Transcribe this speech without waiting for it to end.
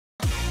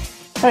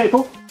Hey,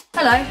 Paul.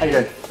 Hello. How you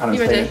doing? You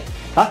ready?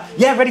 Huh?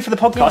 Yeah, ready for the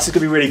podcast. It's going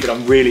to be really good.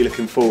 I'm really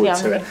looking forward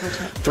to it.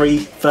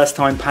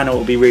 First-time panel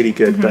will be really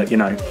good, but, you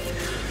know,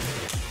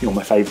 you're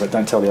my favourite.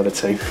 Don't tell the other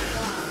two.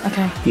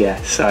 Okay.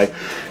 Yeah, so...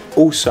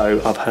 Also,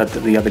 I've heard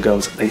that the other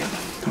girls,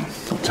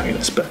 I'll tell you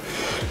this, but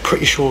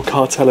pretty sure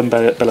Kartel and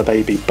Bella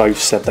Baby both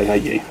said they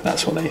hate you.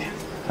 That's what they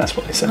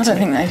said I don't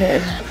think they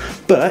did.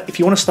 But if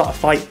you want to start a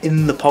fight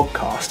in the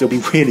podcast, it'll be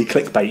really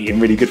clickbaity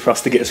and really good for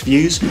us to get us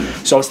views.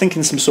 So I was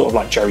thinking some sort of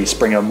like Jerry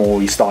Springer,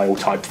 Maury style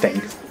type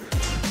thing.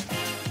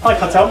 Hi,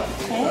 Kartel.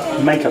 Hey.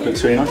 The makeup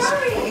looks really nice.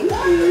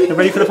 You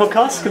ready for the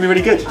podcast? It's going to be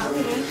really good.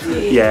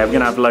 Yeah, we're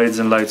going to have loads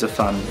and loads of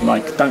fun.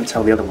 Like, don't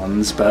tell the other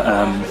ones, but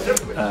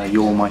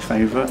you're my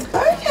favourite.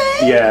 Okay.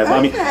 Yeah,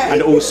 I mean,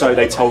 and also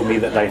they told me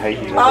that they hate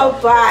you. Oh,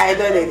 bye.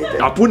 No, they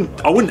didn't.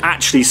 I wouldn't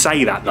actually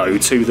say that though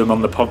to them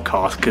on the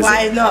podcast because.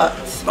 Why not?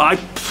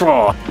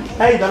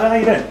 Hey, Bella, how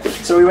you doing?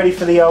 So, are we ready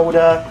for the old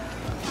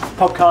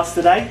podcast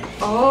today?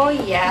 Oh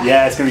yeah.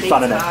 Yeah, it's gonna be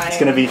fun, isn't it? It's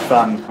gonna be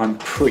fun. I'm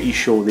pretty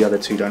sure the other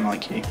two don't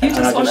like you. You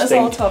just want us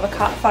all to have a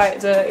cat fight,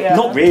 don't you?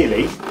 Not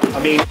really.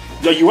 I mean,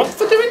 are you up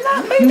for doing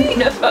that? Maybe.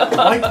 No.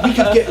 We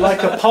could get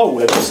like a poll.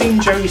 Have you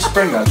seen Jerry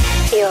Springer?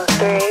 You're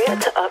through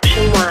to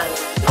option one.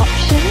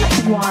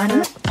 Option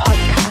one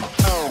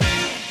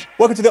podcast.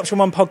 Welcome to the Option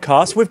 1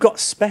 podcast. We've got a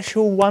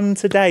special one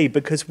today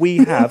because we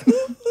have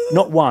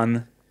not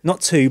one,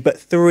 not two, but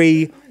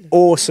three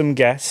awesome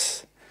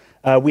guests.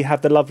 We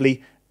have the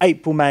lovely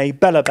April Mae,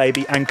 Bella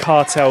Baby, and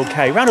Kartel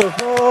Kay. Round of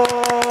applause.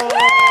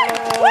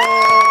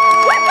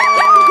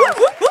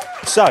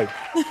 So,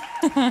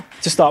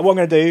 to start, what I'm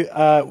going to do,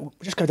 we'll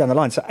just go down the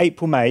line. So,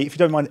 April Mae, if you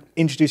don't mind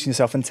introducing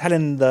yourself and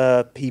telling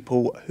the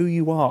people who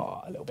you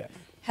are a little bit.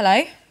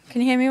 Hello. Can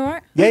you hear me all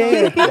right?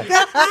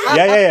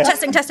 Yeah.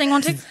 Testing,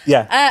 1, 2.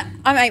 Yeah.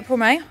 I'm April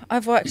Mae.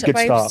 I've worked at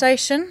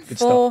Babestation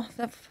for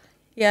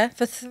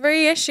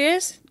 3-ish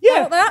years.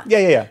 Yeah. About that.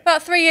 Yeah.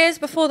 About 3 years.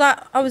 Before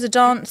that, I was a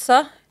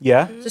dancer.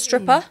 Yeah. A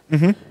stripper.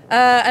 Mm-hmm.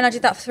 And I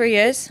did that for 3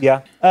 years.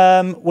 Yeah.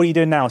 What are you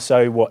doing now?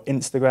 So what?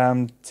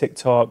 Instagram,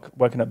 TikTok,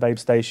 working at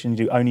Babestation,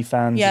 you do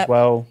OnlyFans as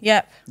well?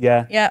 Yep.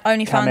 Yeah. Yeah,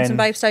 OnlyFans and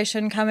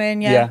Babestation come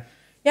in, yeah.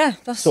 Yeah,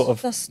 that's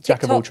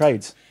jack of all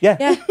trades.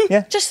 Yeah.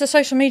 Yeah. Just the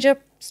social media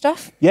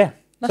stuff. Yeah.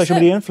 That's social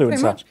media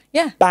influencer. Much.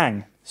 Yeah.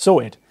 Bang.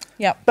 Sorted.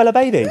 Yep. Bella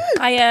Baby.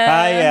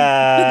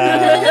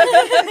 Hiya.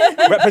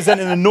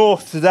 Representing the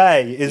North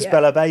today is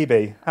Bella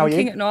Baby. How are you?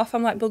 King at North,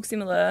 I'm like Bugsy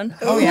Malone.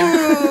 Oh, yeah.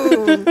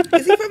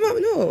 Is he from up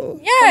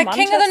north? Yeah, From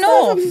King of the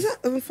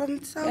North.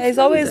 From South He's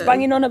always London.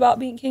 banging on about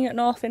being King at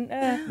North, isn't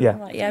he? Yeah. I'm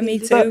like, yeah, me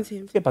too.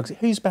 Yeah, Bugsy.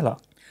 Who's Bella?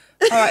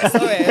 All right,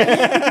 sorry.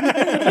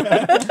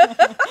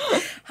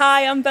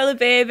 Hi, I'm Bella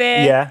Baby.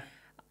 Yeah.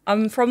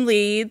 I'm from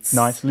Leeds.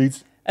 Nice.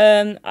 Leeds.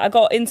 I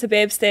got into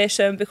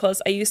Babestation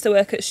because I used to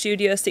work at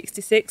Studio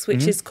 66,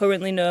 which is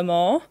currently no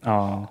more.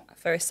 Oh.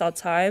 Very sad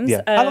times.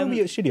 Yeah. How long were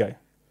you at studio?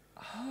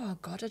 Oh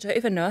God, I don't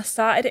even know. I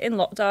started it in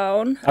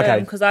lockdown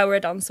because I were a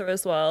dancer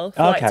as well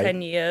for like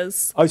 10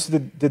 years. Oh, so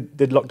did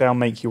lockdown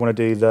make you want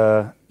to do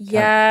the...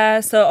 Yeah,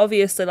 so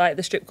obviously like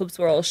the strip clubs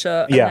were all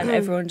shut and Yeah. then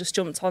everyone just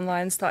jumped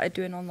online, started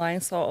doing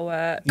online sort of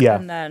work. Yeah.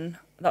 And then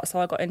that's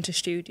how I got into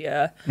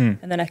studio. And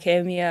then I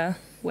came here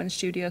when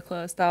studio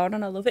closed down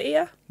and I love it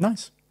here.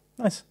 Nice.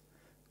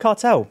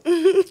 Kartel.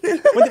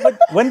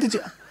 when did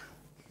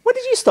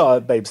you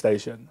start at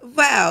Babestation?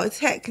 Well,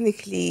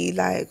 technically,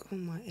 like,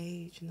 my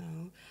age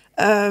now.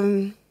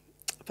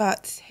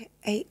 About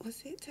 8,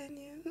 was it 10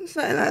 years?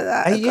 Something like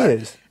that. 8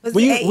 years? Was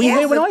Were it you 8 here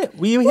years? when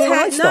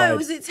I started? No,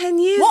 was it 10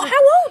 years? What?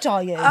 How old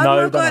are you? Oh No, my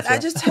don't God, answer. I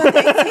just turned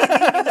 18. Leave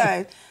me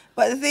alone.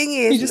 But the thing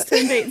is... You just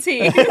turned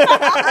 18.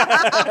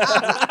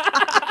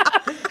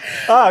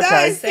 Oh,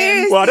 okay. No,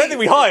 seriously. Well, I don't think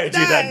we hired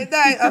you then.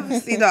 No,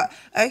 obviously not.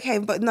 Okay,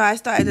 but no, I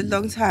started a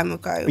long time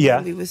ago. Yeah.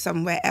 When we were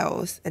somewhere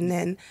else. And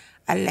then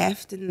I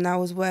left and I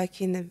was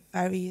working at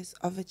various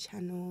other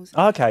channels.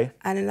 Okay.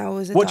 And then I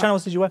was... What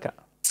channels did you work at?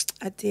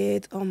 I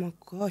did, oh my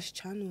gosh,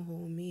 Channel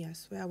Hall, me, I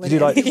swear. Did you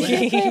like...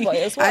 Playboy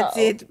as well. I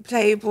did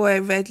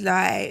Playboy, Red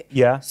Light,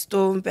 Yeah.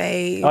 Storm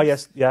Babe, Oh,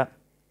 yes. Yeah.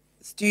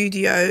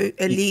 Studio,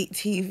 Elite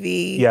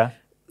TV. Yeah.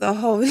 The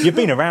whole... You've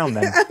been around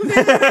then.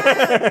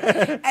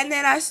 And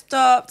then I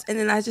stopped and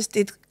then I just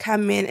did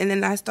cam in and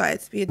then I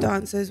started to be a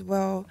dancer as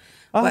well.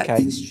 Oh, Worked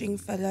okay. in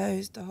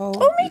Stringfellows, the whole...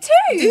 Oh, me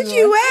too. Did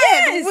you? When?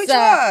 Yes. Which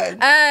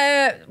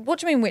one? What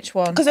do you mean, which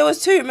one? Because there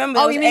was two, remember?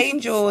 There was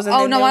Angels and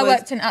Oh, then no, there I was...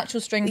 worked in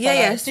actual string Yeah,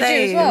 fellows. Did you as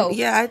same. well?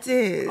 Yeah, I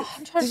did.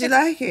 I'm trying Did to you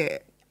like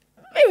it?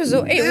 It was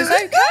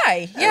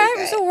okay. Yeah, it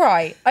was all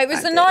right. It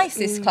was the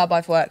nicest club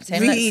I've worked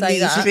in, Really, let's say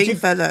that.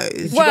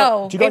 Stringfellows.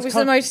 Well, do you guys it was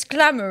the most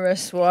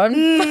glamorous one.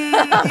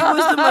 It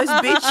was the most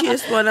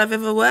bitchiest one I've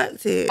ever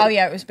worked in. Oh,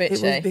 yeah, it was bitchy. It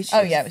was bitchy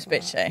Oh, yeah, it as was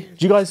bitchy.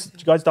 Do you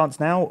guys dance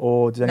now,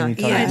 or does any of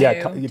you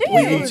yeah, kind I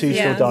of... do. You two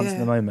Yeah. still dance at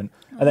the moment.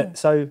 And then,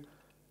 so,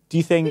 do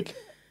you think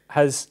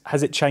has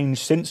it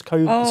changed since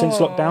COVID, since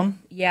lockdown?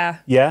 Yeah.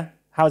 Yeah.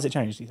 How has it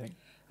changed? Do you think?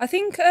 I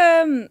think,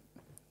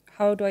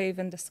 how do I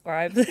even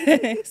describe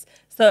this?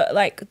 So,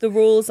 like, the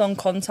rules on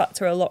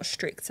contact are a lot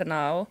stricter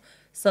now.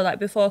 So, like,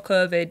 before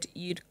COVID,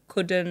 you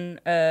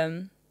couldn't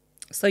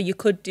So you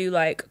could do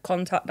like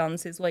contact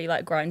dances where you're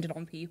like grinding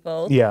on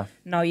people. Yeah.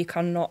 Now you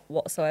cannot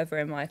whatsoever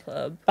in my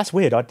club. That's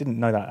weird. I didn't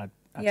know that at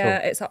all.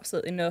 It's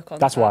absolutely no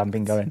contact. That's why I've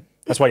been going.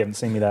 That's why you haven't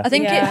seen me there. I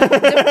think it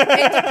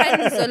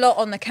depends a lot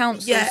on the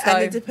council. Yeah,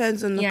 and it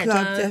depends on the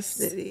club,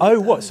 definitely. Oh,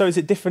 what? So is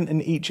it different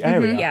in each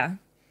area? Yeah.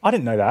 I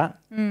didn't know that.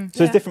 So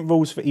there's different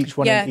rules for each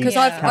one. Yeah, because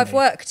I've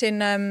worked in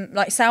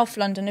like South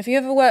London. Have you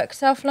ever worked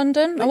South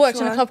London? I worked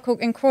in a club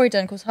in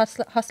Croydon called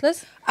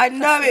Hustlers. I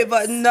know it,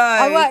 but no.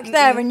 I worked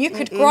there, and you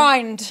could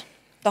grind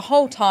the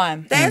whole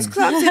time. There's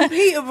clubs in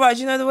Peterborough.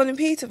 Do you know the one in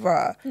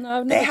Peterborough?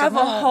 No, they have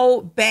a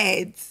whole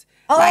bed.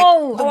 Each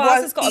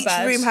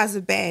room has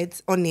a bed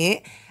on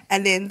it.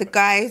 And then the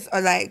guys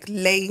are like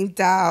laying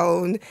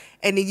down,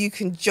 and then you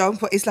can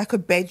jump. It's like a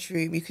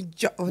bedroom. You can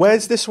jump.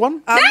 Where's this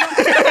one? Dirty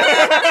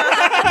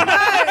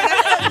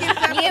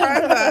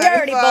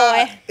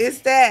boy. It's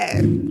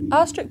there.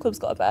 Our strip club's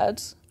got a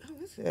bed.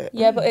 Oh, is it?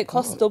 Yeah, but it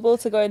costs double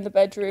to go in the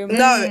bedroom.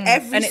 No,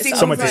 every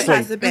single room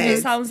has a bed.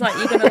 It sounds like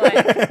you're gonna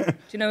like. Do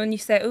you know when you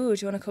say, "Oh,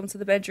 do you want to come to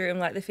the bedroom?"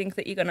 Like they think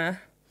that you're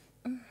gonna.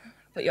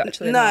 But you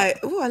actually not.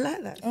 Oh, I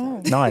like that.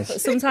 Oh, nice.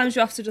 But sometimes you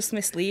have to just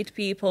mislead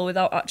people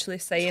without actually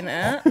saying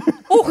it.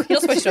 Oh, you're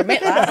supposed to admit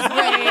that.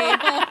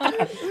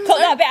 Cut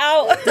that bit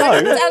out.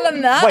 No. Tell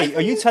them that. Wait,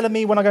 are you telling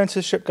me when I go into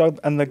the strip club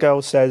and the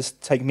girl says,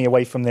 "Take me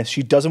away from this,"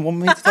 she doesn't want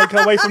me to take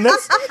her away from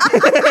this? She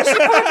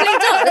probably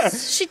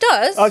does. She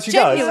does. Oh, she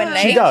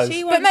genuinely. does.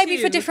 She does. But maybe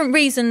for different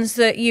reasons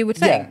that you would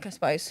think, I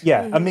suppose.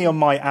 Yeah, and me on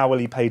my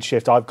hourly paid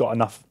shift, I've got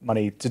enough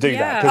money to do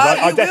that. Because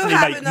I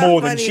definitely make more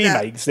than she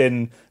makes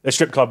in a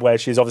strip club where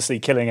she's obviously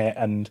killing it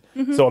and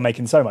sort of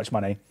making so much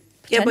money.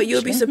 Yeah, but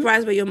you'll be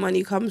surprised where your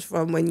money comes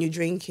from when you're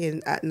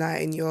drinking at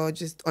night and you're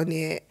just on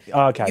it.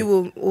 Oh, okay.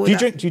 Do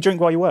you drink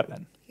while you work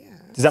then? Yeah.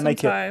 Does that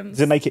make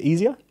it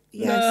easier?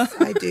 Yes,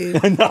 I do.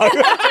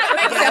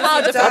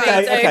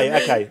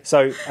 Okay.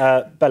 So,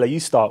 Bella, you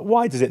start.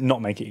 Why does it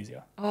not make it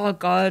easier? Oh,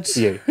 God.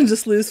 You.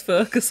 Just lose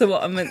focus of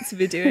what I'm meant to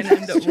be doing and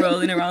end up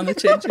rolling around the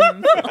changing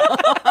room.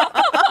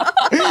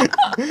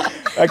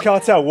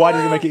 Kartel, why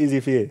does it make it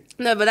easier for you?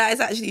 No, but that is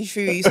actually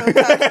true.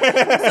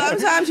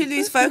 Sometimes you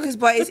lose focus,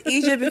 but it's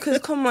easier because,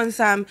 come on,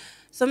 Sam,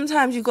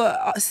 sometimes you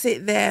got to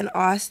sit there and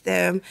ask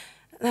them,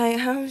 like,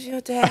 how's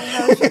your day?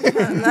 How's your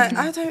fun? Like,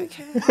 I don't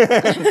care.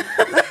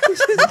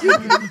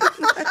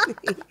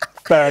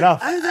 Fair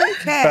enough. I don't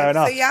care. Fair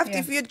enough. So you have to,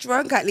 if you're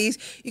drunk at least,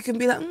 you can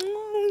be like,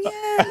 you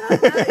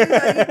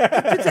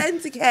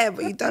pretend to care,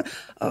 but you don't.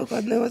 Oh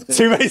God, no one's going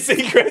to. Too many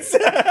secrets.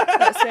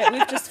 That's it.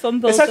 We've just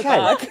fumbled the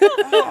bag.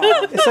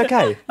 It's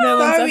okay. No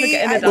one's ever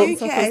getting a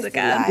dance off us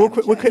again. We'll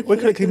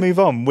quickly move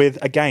on with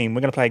a game.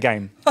 We're going to play a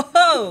game.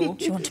 Oh,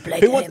 do you want to play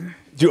a game?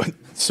 Do you want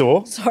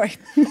Saw? Sorry.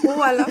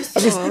 Oh, I love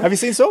Saw. Have you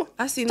seen Saw?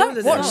 I've seen all of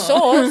them. Watch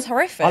Saw. It's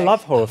horrific. I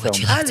love horror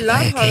films. I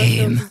love horror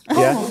films.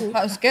 Yeah.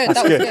 That was good.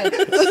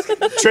 That was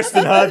good.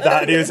 Tristan heard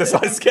that and he was just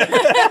like scared.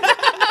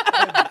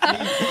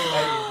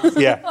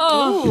 Yeah.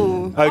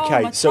 Oh.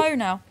 Okay. My so toe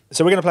now.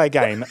 So we're going to play a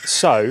game.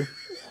 So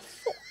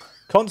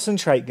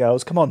concentrate,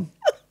 girls. Come on.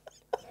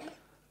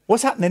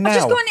 What's happening now? I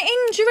just got an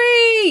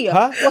injury.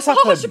 Huh? What's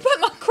happened? Oh, I should put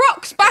my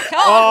Crocs back on.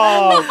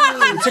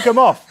 Oh, you took them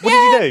off. What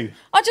did you do?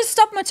 I just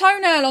stubbed my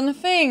toenail on the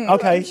thing.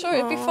 Okay. I'm sure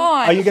it'll be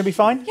fine. Are you going to be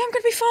fine? Yeah, I'm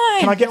going to be fine.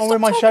 Can I get on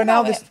with my show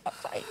now?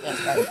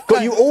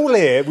 Got you all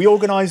here. We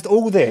organised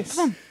all this.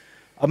 Come on.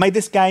 I made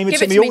this game. It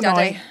Give took it me to all me,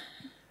 night.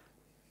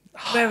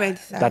 Daddy. We're ready,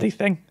 Sam. Daddy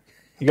thing.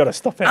 You got to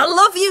stop it. I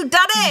love you,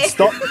 Daddy.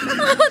 Stop.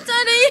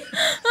 Daddy.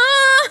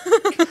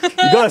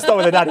 You got to stop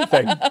with the daddy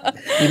thing.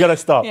 You got to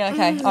stop. Yeah.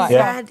 Okay. All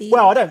right. Yeah.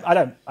 Well,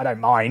 I don't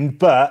mind,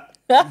 but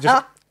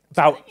just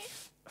about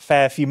a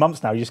fair few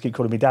months now, you just keep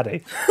calling me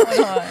daddy.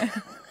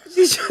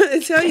 She's trying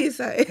to tell you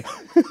so.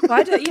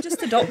 Why don't you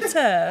just adopt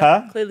her?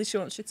 Huh? Clearly, she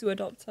wants you to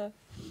adopt her.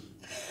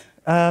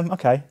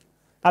 Okay.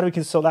 How do we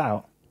can sort that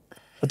out?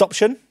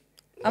 Adoption?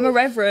 I'm a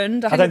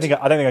reverend. I don't think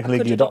I can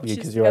legally adopt you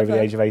because you're over the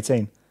age of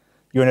 18.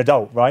 You're an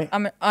adult, right?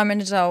 I'm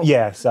an adult.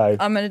 Yeah, so...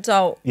 I'm an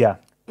adult. Yeah.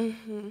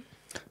 Mm-hmm.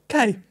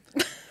 Okay.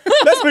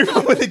 Let's move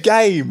on with the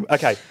game.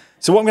 Okay,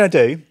 so what I'm going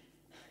to do,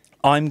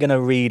 I'm going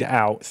to read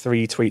out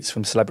 3 tweets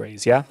from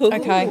celebrities, yeah?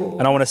 Okay.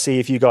 And I want to see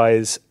if you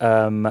guys...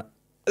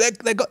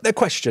 They've got their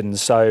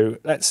questions, so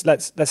let's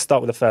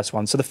start with the first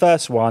one. So the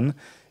first one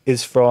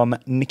is from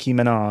Nicki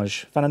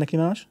Minaj. Fan of Nicki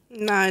Minaj?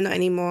 No, not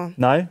anymore.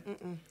 No?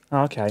 Mm-mm.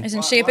 Oh, okay.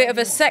 Isn't she a bit of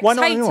a sex Why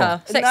not hater?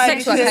 anymore?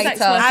 Sex work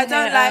hater. I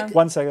don't like.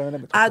 One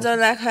second. I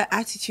don't like her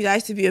attitude. I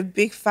used to be a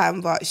big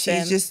fan, but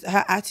she's just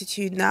her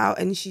attitude now,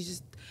 and she's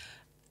just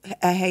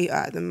a hater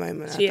at the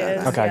moment. She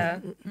is. Okay. Yeah.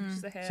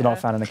 So not a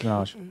fan of Nicki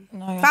Minaj.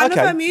 No. Fan of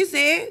her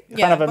music,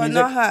 fan of her but music?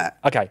 not her.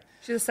 Okay.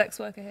 She's a sex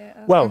worker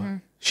hater.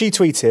 Well, she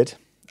tweeted,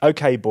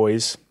 "Okay,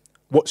 boys,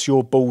 what's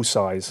your ball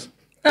size?"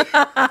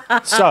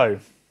 So,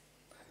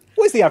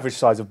 what is the average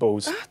size of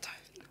balls? I don't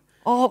know.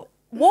 Oh,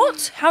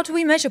 what? How do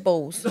we measure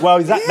balls?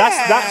 Well,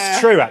 that's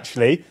true,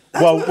 actually.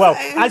 Well,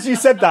 as you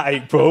said that,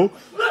 April,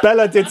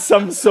 Bella did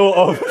some sort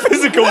of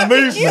physical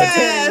movement.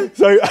 Yeah.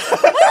 So,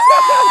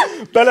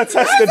 Bella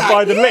tested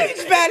by the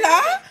lips.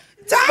 Bella?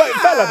 Damn. But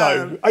Bella,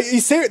 though, are you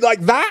serious?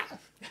 Like that?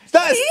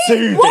 That's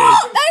too big.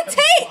 What? They're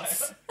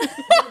tits.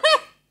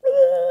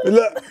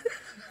 Look,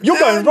 you're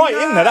going right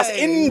in there. That's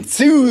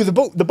into the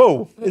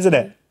ball, isn't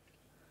it?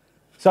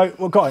 So,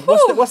 well, go on.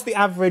 What's the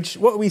average?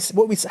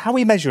 How are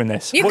we measuring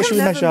this? What should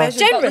we measure?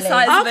 Generally, the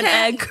size of an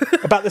egg.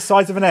 About the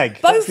size of an egg.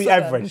 That's the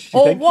average.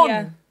 Or one.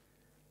 Yeah.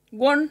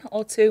 1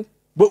 or 2.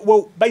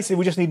 Well, basically,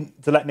 we just need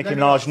to let Nicki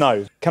Minaj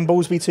know. Can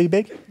balls be too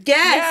big?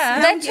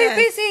 Yes. They're too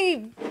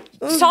busy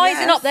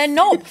sizing up their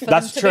knob for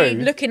them to be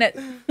looking at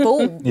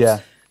balls.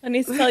 Yeah. I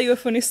need to tell you a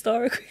funny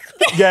story quickly.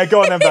 Yeah,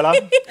 go on then, Bella.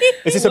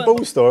 Is this a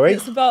ball story?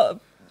 It's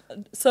about...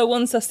 So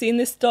once I seen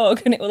this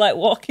dog and it was like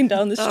walking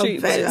down the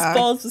street, but its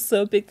balls were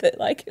so big that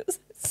like it was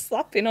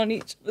slapping on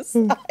each other's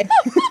side.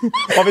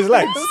 Of his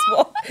legs?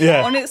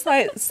 Yeah. On its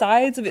like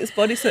sides of its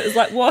body, so it was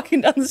like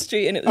walking down the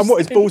street and it was... And what,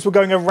 his balls were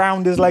going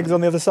around his legs on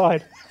the other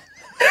side?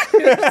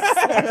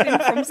 Slapping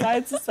from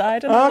side to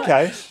side. And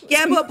Okay.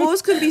 Yeah, but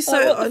balls can be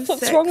so unsexy. What the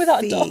fuck's wrong with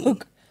that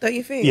dog? Don't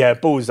you think? Yeah,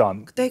 balls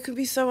aren't. They can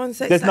be so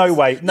unsexy. There's no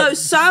way. No,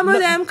 some of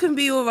them can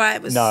be all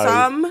right, but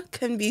some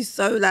can be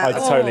so like... I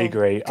totally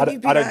agree. I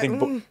don't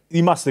think...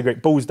 You must agree.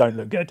 Balls don't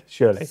look good,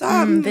 surely.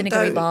 Some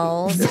Vinegary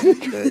balls. Are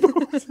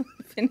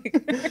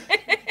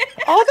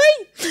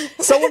they?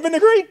 Someone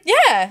vinegary?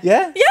 Yeah.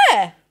 Yeah?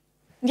 Yeah.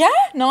 Yeah?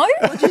 No?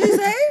 What did you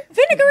say?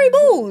 Vinegary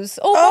balls.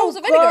 All balls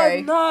of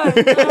vinegary. God,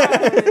 no.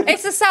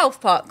 It's a South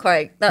Park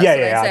quote. That's Yeah,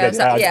 what it says.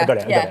 I got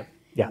it.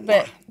 Yeah.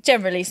 But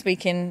generally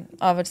speaking,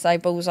 I would say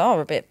balls are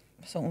a bit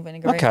salt and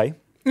vinegary. Okay.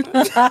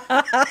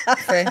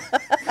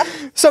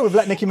 So we've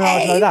let Nicki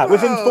Minaj know that.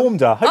 We've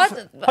informed her.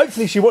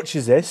 Hopefully she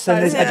watches this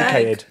and is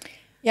educated.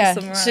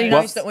 Yeah, she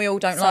knows that we all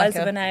don't like Size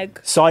of her. an egg.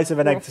 Size of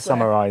an egg to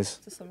summarise.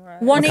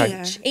 One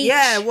Okay. each.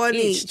 Yeah, one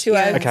each. 2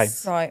 eggs. Okay.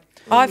 Right.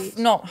 I've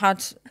not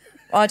had...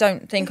 I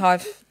don't think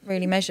I've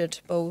really measured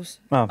balls.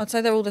 Oh. I'd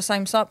say they're all the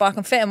same size, but I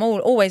can fit them all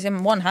always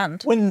in one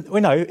hand. When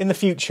we know in the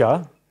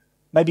future,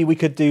 maybe we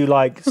could do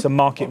like some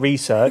market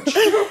research.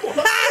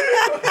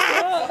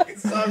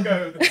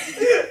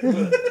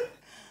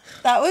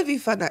 That would be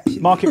fun, actually.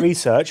 Market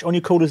research on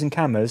your callers and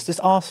cameras. Just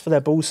ask for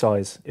their ball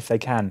size if they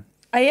can.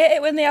 I hate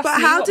it when they ask But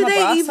me how what do my they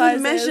bra even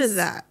size measure is.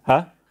 that?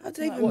 Huh? How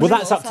do they even Well,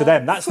 that's up to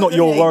them. That's not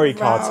your worry,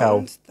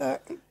 Kartel.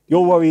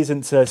 Your worry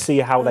isn't to see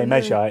how they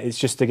measure. It's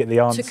just to get the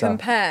answer. To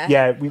compare?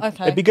 Yeah,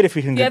 Okay. it'd be good if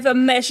we can. You ever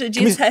measured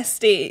your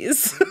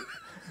testes?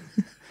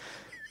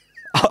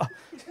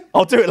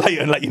 I'll do it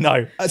later and let you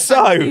know. So,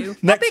 How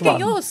next big one. are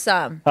yours,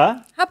 Sam?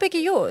 Huh? How big are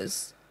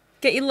yours?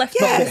 Get your left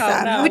Yeah, back out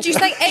Sam. now. Would you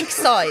say egg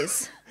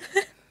size?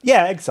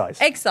 Yeah, egg size.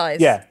 Egg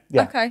size? Yeah.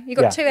 Okay, you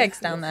got 2 eggs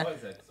down there.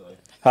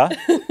 Huh?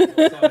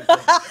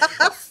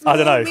 I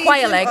don't know.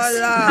 Quail eggs.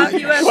 Have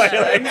you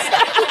ever?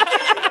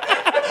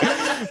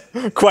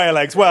 Quail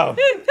eggs. Well,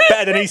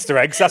 better than Easter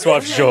eggs. That's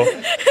what I'm sure.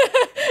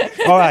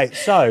 All right.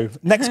 So,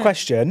 next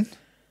question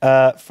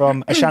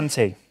from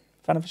Ashanti.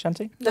 Fan of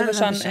Ashanti? No,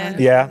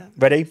 Ashanti. Yeah.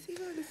 Ready?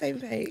 We're on the same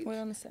page.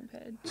 We're on the same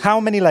page. How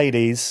many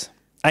ladies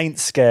ain't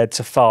scared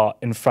to fart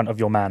in front of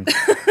your man?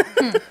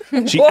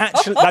 She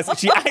actually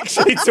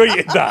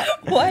tweeted that.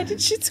 Why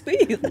did she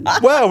tweet that?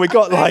 Well, we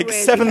got like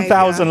weird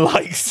 7,000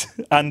 likes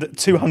and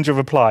 200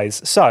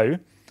 replies. So,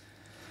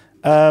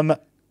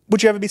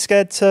 would you ever be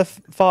scared to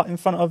fart in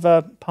front of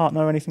a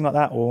partner or anything like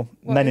that, or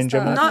men in is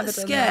general? that? Not Never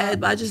done scared, that.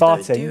 but I just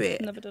Farting. don't do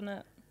it. Never done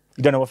it.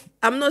 You don't know what?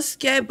 I'm not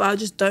scared, but I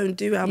just don't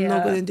do it. I'm not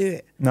Yeah. going to do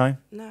it. No.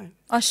 No.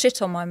 I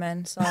shit on my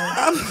men, so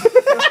a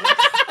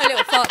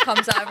little fart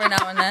comes out every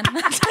now and then.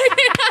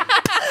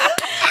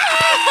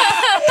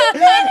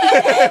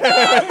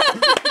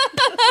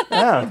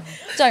 Yeah.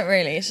 Don't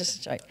really, it's just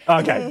a joke.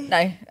 Okay.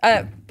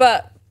 No,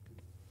 but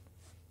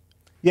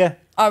Yeah.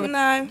 I would.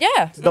 No.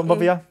 Yeah, Don't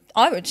bother you.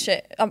 I would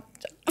shit. Once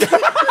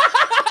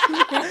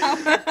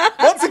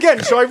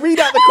again, shall I read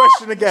out the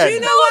question again? You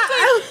know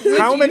what?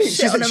 How many?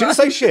 She didn't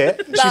say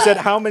shit. She said,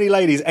 "How many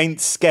ladies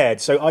ain't scared?"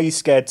 So, are you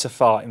scared to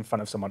fart in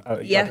front of someone? Oh,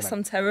 Yes,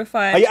 I'm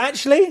terrified. Are you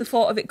actually? The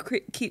thought of it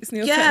keeps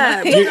me up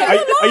Yeah. at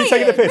night. Are you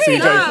taking the piss? Or are you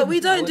No, joking? we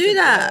don't do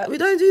that. We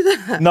don't do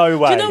that. No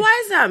way. Do you know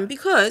why, Sam?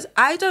 Because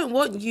I don't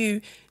want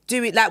you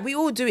do it like we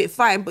all do it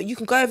fine, but you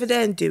can go over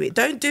there and do it.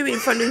 Don't do it in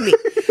front of me.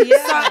 Yeah.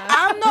 So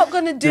I'm not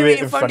gonna do it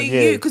in front of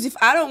you because if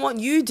I don't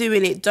want you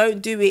doing it,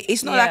 don't do it.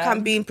 It's not like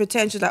I'm being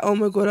pretentious, like oh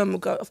my god.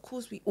 Of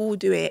course we all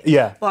do it.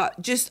 Yeah. But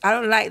just I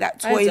don't like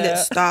that I do toilet it.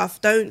 stuff.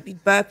 Don't be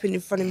burping in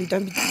front of me.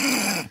 Don't be,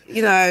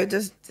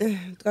 just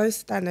go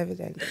stand over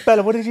there.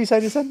 Bella, what did you say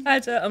just then? I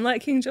don't. I'm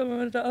like King John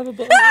when I don't have a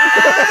button.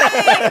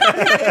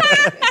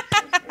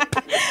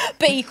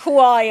 Be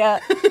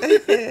quiet.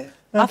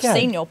 I've Okay.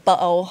 seen your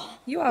butthole.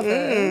 You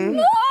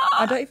haven't.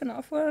 I don't even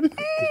have one.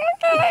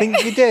 I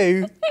think you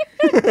do.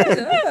 I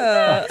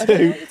don't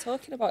know what you're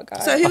talking about,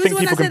 guys. So who was think the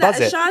one people that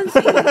can said buzz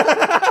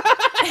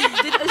that?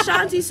 Ashanti? Did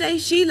Ashanti say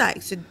she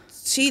likes it?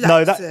 She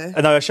likes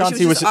it. No.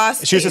 Ashanti was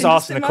just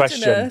asking the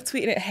question.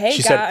 Tweeting it, hey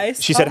She guys.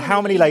 said, "She said,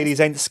 how many ladies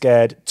ain't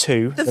scared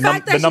to The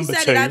fact that number she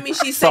said two? it, that means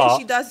she says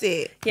fart." she does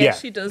it. Yeah, Yeah.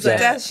 she does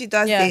Yeah. it. She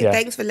does Yeah. it. Yeah.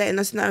 Thanks for letting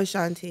us know,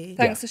 Ashanti.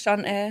 Thanks,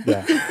 Ashanti.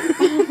 Yeah,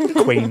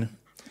 Queen.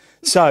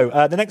 So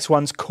the next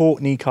one's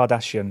Kourtney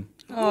Kardashian.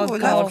 Oh,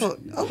 that's God. cool.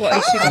 Oh, What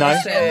is she God, gonna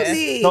No. say?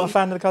 really? Not a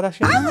fan of the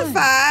Kardashians? I'm a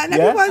fan. Yeah?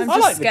 Everyone's I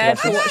like the Scared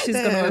for Kardashians. what she's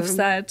going to have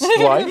said.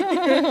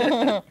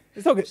 Why?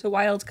 It's not good. It's a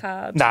wild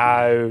card.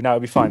 No, it'll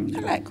be fine. I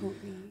like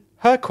Kourtney.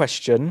 Her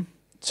question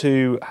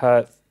to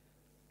her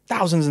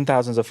thousands and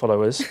thousands of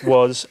followers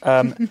was,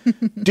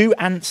 do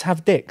ants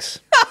have dicks?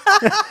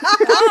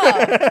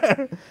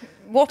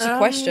 What a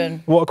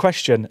question. What a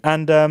question.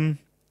 And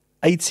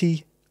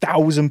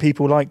 80,000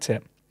 people liked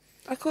it.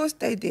 Of course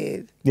they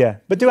did. Yeah.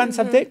 But do ants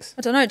have dicks?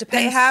 I don't know. It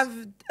depends. They have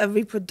a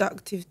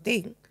reproductive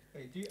thing.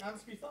 Wait, do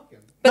ants be fucking?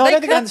 No, I they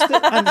don't think ants do.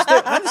 Ants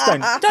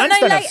don't. Don't Ants they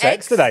don't lay have sex,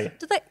 eggs? do they?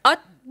 Do they?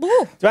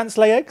 Ooh. Do ants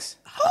lay eggs?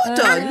 Hold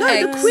on. No,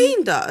 eggs. the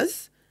queen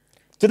does.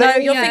 Do No,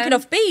 they? you're Yeah. thinking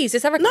of bees.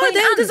 Is there a No, queen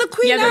there's a ant?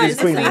 queen Yeah, there ant. is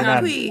a queen There's ant.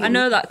 queen. I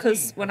know that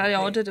because when I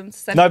ordered them to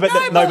send No, but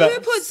No, but who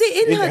puts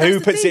it in her? Who That's the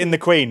puts it thing. in the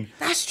queen?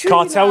 That's true,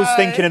 Cartel's though.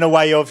 thinking in a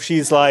way of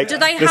she's like Do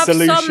they the have some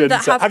solution.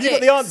 that So- have you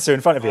got the dicks? answer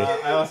in front of you? I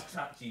asked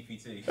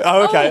ChatGPT.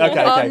 Oh, okay, Oh,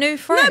 okay, our okay. new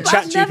friend. but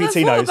I've never ChatGPT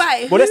thought knows. about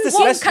it. Well, let's Who- let's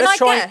What let's, can let's I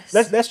try.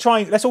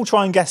 guess? Let's all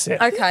try and guess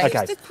it. Okay. Okay.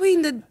 It's the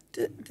queen.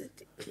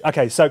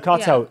 Okay. So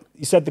Cartel,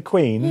 you said the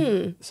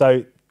queen.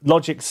 So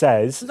logic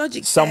says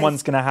Logic someone's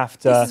says, going to have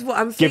this is to what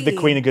I'm give the thinking.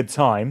 queen a good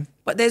time.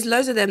 But there's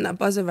loads of them that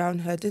buzz around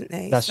her, didn't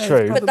they? That's So true.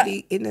 It's But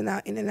probably in and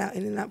out, in and out,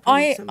 in and out.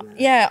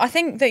 I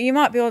think that you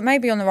might be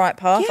maybe on the right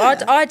path.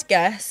 Yeah. I'd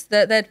guess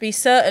that there'd be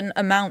certain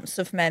amounts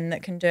of men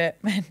that can do it.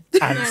 Men,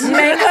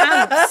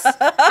 Ants.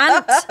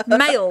 ant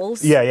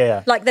males.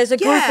 Yeah. Like there's a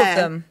group of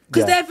them.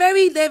 because Yeah.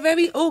 they're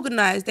very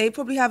organized. They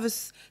probably have a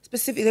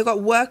specific. They've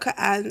got worker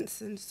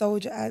ants and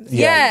soldier ants. and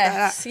Yeah. things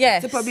like Yes, that.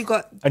 yes. They probably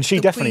got. And she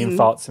the definitely queen.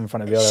 farts in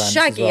front of the other ants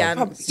Shaggy as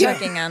well. ants. Yeah.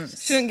 Shagging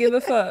ants. Shouldn't give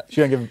a fuck.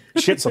 She don't give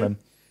shits on him.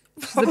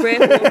 She's the brave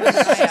woman.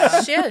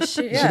 Yeah,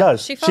 she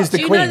does. She She's farts. the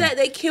Do you queen. know that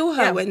they kill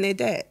her Yeah. when they're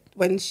dead?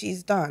 When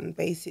she's done,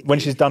 basically. When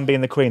she's done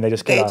being the queen, they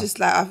just kill They're her. just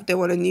like they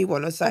want a new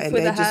one or something.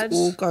 with They the just heads.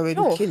 all go and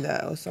Oh, kill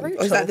her or something.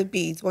 Or is brutal. that the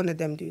bees? One of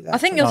them do that. I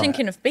think you're No.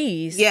 thinking of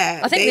bees. Yeah,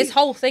 I think they- this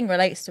whole thing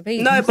relates to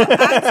bees. No, but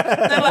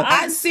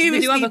ants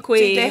seriously have a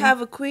queen. They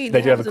have a queen.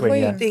 They do have a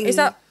queen, yeah. thing. Is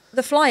that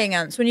the flying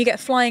ants when you get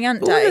flying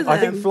ant All day? of I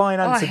think them. flying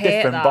ants I are hate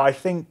different, that. but I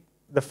think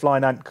the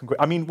flying ant can.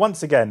 I mean,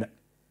 once again,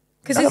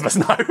 Because none of us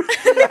know.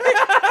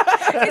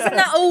 isn't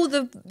that all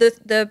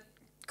the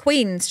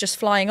queens just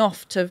flying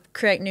off to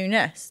create new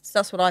nests?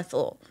 That's what I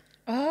thought.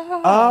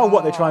 Oh,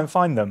 what, they try and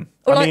find them?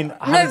 Or I mean,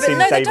 I haven't seen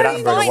they David don't Attenborough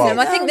in a find them.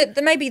 while. I think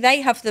that maybe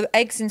they have the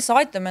eggs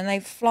inside them and they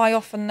fly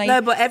off and they.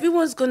 No, but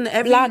everyone's gonna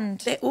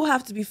Land. They all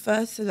have to be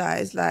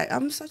fertilized. Like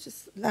I'm such a.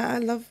 Like, I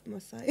love my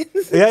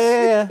science.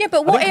 Yeah. Yeah, but I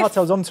what think if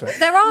Cartel's onto it.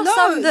 there are No,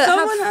 some that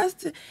someone have? has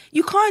to.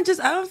 You can't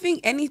just. I don't think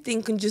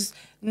anything can just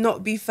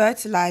not be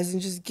fertilized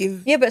and just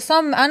give. Yeah, but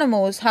some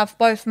animals have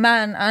both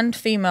man and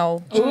female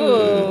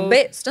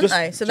bits, don't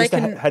they? So they just a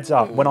can. heads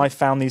up, when I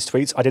found these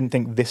tweets, I didn't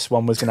think this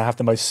one was going to have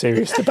the most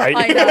serious debate.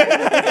 I know.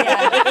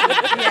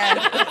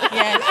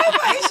 Yeah. But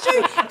it's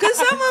true. Can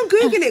someone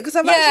Google it? Because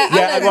I'm Yeah, actually.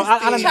 Yeah, well,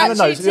 Alan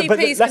knows. ChatGPT But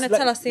is gonna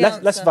tell us the let's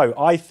answer. vote.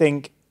 I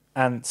think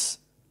ants.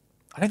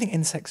 I don't think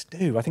insects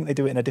do. I think they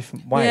do it in a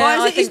different way. Yeah.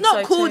 Well, I it's think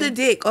not so called too. a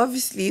dick.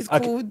 Obviously, it's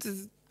Okay. called.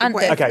 Ant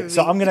dick. Okay,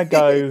 so I'm going to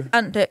go.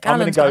 Ant dick. I'm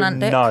going to Alan's got go an ant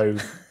dick.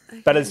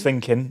 no. Bella's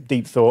thinking,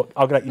 deep thought.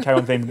 I'll let you carry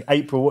on thinking.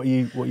 April, what are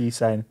you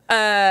saying?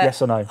 Yes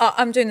or no?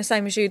 I'm doing the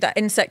same as you. That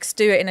insects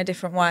do it in a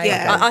different way.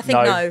 Yeah. I think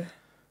no.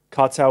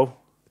 Cartel.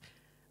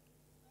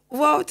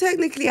 Well,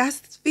 technically, I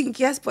think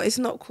yes, but it's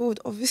not called.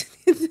 Obviously,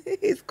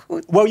 it's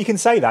called. Well, you can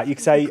say that. You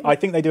can say, I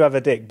think they do have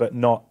a dick, but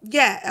not.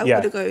 Yeah, I'm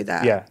gonna go with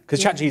that. Yeah,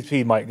 because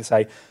ChatGPT might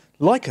say,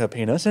 like her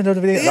penis. And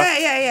everything.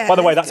 Yeah. By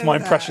the way, let's that's go my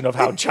with impression that. of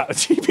how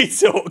ChatGPT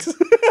talks.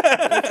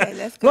 Okay,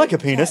 let's go Like a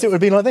with penis, that. it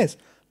would be like this.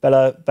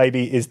 Bella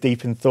Baby is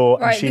deep in thought,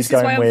 Right, and she's this is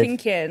going why I'm with.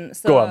 thinking. Go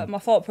So on. my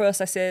thought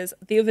process is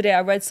the other day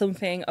I read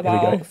something we go.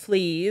 about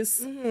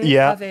fleas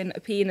Yeah. having a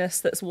penis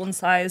that's one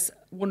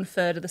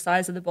third of the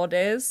size of the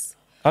body's.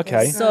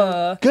 Okay.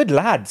 So Good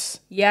lads.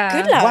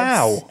 yeah. Good lads.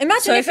 Wow.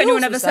 Imagine So if anyone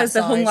yours ever was says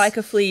that they're hung size. like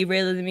a flea,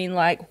 really they mean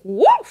like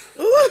woof.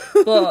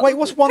 But Wait,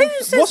 what's one?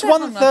 says What's they're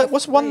one hung like third? a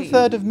What's one flea?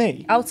 third of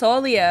me? how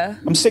tall are you?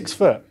 I'm 6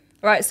 foot.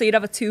 Right, so you'd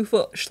have a 2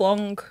 foot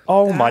schlong.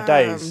 Oh my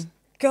days.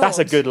 That's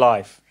a God. good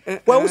life.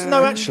 Well,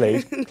 no,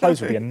 actually,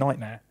 clothes would be a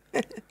nightmare.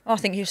 I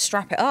think you'd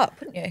strap it up,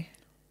 wouldn't you?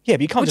 Yeah,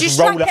 but you can't Would you just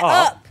strap roll it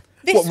up.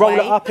 this What, roll way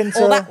it up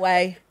into or that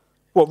way?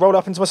 What, roll it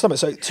up into my stomach?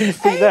 So 2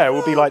 feet there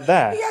will be like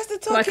there. He has to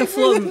talk Like a it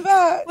through the flump.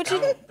 back. Would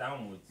you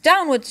Downwards.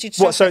 downwards? You'd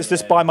strap What? So it's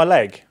just by my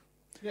leg.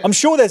 I'm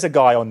sure there's a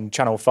guy on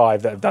Channel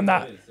 5 that have done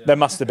that. There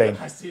must have been.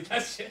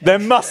 There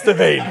must have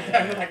been.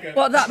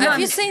 What that Have man?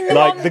 you seen the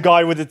Like one? the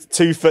guy with a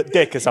 2 foot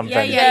dick or something.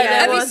 Have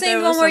you was- seen there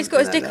the one was where he's got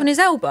his something dick like on his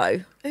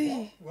elbow?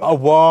 Oh,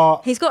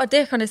 what? He's got a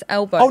dick on his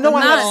elbow. Oh, no, The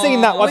I have man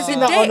seen that. I've with seen a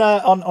that dick.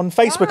 on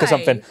Facebook or Why?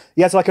 something.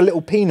 He has like a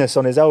little penis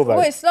on his elbow.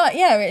 Well, it's like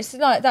it's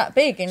like that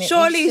big, and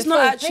Surely it's it's not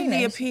full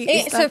actually a penis.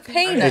 It's It's a like a-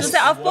 penis. Does it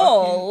have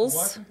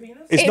balls?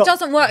 It's It not-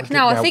 doesn't work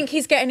now. I now. think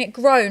he's getting it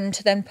grown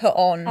to then put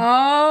on.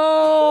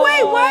 Oh.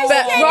 Wait, why is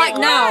But he getting right it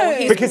now, grown?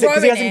 he's because he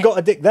growing hasn't it. got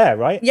a dick there,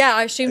 right? Yeah,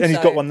 I assume so. And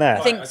he's got one there.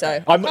 I think so.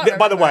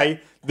 By the way,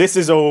 this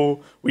is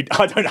all.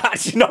 I don't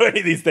actually know any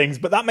of these things,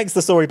 but that makes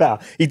the story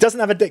better. He doesn't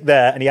have a dick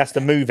there, and he has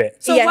to move it.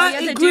 So Yes. why Yeah,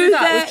 it they grew do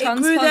that there? with It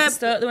grew transplants,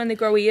 there. don't they, when they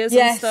grow ears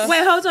Yes. and stuff.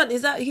 Wait, hold on.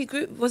 Is that he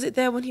grew? Was it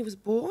there when he was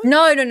born?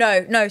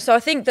 No. So I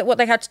think that what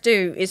they had to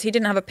do is he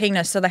didn't have a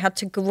penis, so they had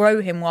to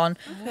grow him one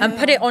and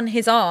put it on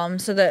his arm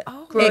so that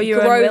Grow it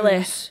your own grows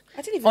willy.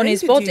 I didn't even on know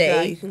his you could do that.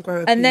 body, You can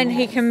grow a and then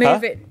penis. he can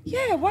move it.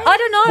 Yeah, why? I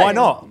don't know. Why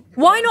not?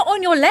 Why not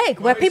on your leg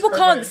where people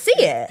can't see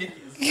it?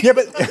 Yeah,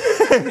 but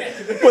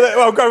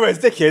well, go where his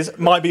dick is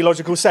might be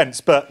logical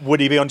sense, but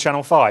would he be on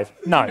Channel 5?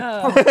 No.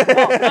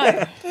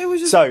 It was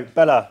just So,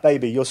 Bella,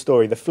 baby, your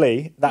story, the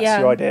flea. That's Yeah.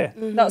 your idea.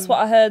 That's what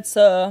I heard,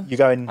 so You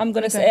going I'm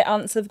going to say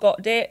ants have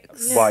got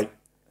dicks. right?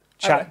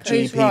 Chat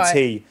Who's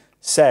GPT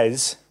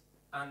says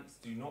Ants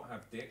do not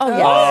have dicks. Oh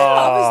yeah.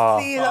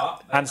 obviously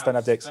But they Ants don't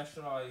have dicks.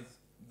 Specialised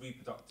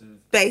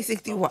reproductive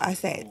basically what I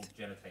said.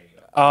 genitalia.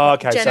 Oh,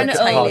 okay, so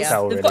Genitalia.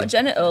 cartel, They've really. got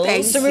genitals.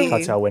 Thank you.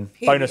 Cartel win.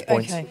 Bonus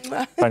points.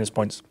 Okay. Bonus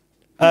points.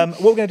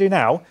 What we're going to do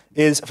now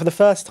is, for the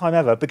first time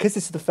ever, because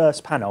this is the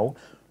first panel,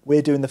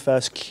 we're doing the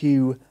first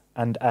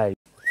Q&A.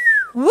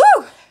 Woo!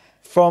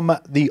 From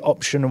the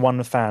Option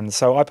 1 fans.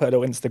 So I put a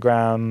little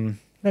Instagram,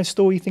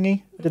 story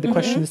thingy. I did the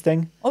questions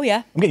thing. Oh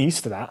yeah. I'm getting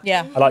used to that.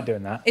 Yeah. I like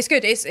doing that. It's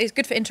good. It's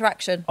good for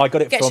interaction. I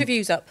got it Gets from... your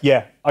views up.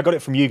 Yeah, I got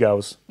it from you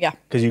girls. Yeah.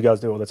 Because you girls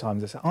do it all the time.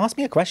 They say, ask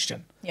me a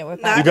question. Yeah, we're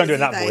Nah, back. You I can't do don't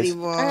that do voice.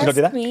 anymore. You don't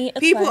do that? Me a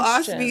People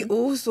ask question. me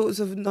all sorts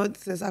of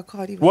nonsense. I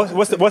can't even.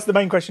 What's the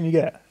main question you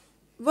get?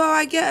 Well,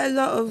 I get a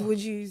lot of would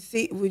you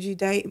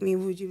date me?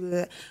 Would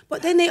you?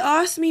 But then they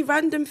ask me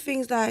random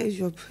things like, is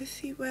your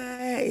pussy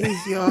wet?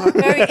 Is your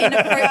Very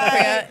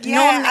inappropriate.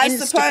 yeah, I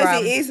suppose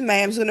Non-Instagram. it is,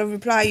 mate. I'm just gonna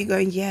reply you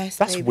going yes.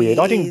 That's baby, weird.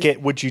 I it didn't is."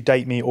 get would you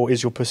date me or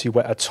is your pussy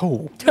wet at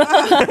all?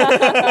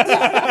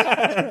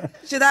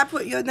 Should I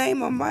put your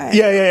name on mine?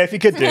 Yeah, if you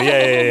could do.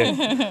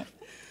 Yeah.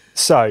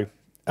 So,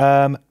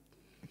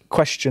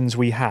 questions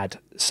we had.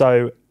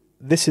 So,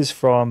 this is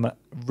from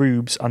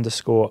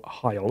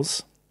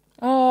Rubes_Hiles.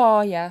 Oh,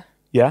 yeah.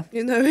 Yeah?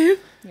 You know him?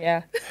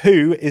 Yeah.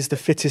 Who is the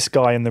fittest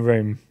guy in the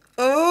room?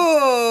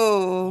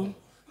 Oh.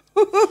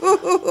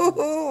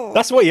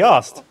 That's what he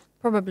asked.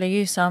 Probably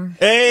you, Sam.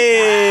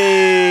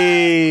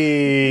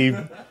 Hey!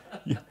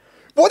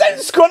 Well, don't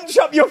scrunch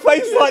up your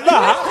face like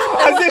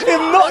that, as if you're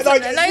not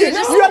like No, you're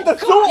just- you had the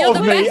thought you're of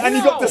the me best. and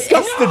you got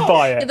disgusted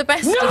by it. You're the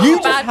best of You the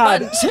just bad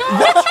had. bunch.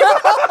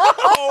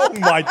 Oh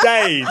my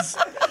days!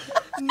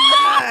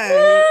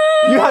 No.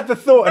 You had the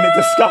thought and it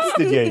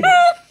disgusted you.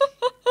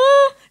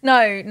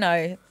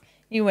 No.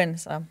 You win,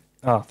 Sam.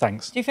 Oh,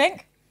 thanks. Do you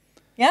think?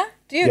 Yeah?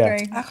 Do you Yeah.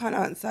 agree? I can't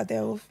answer.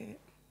 They're all fit.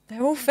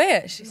 They're all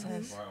fit, she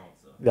says.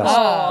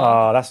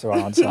 That's the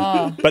right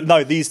answer. But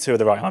no, these two are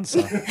the right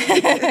answer.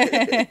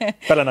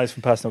 Bella knows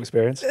from personal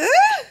experience.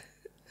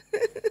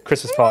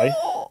 Christmas party. Sorry,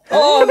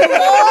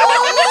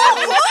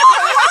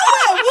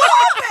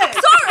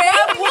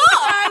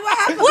 what? What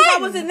happened? I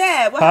wasn't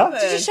there. What happened?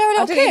 Did you share a I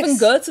little didn't even kiss?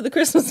 go to the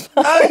Christmas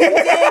party. Oh, you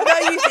did. No,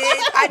 you did.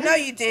 I know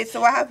you did.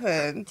 So what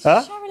happened?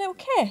 Huh? Share a little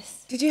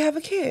kiss. Did you have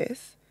a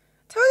kiss?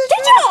 Tell the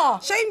Did truth. ya?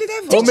 Shame the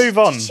devil. We'll move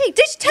on. Did you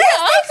tell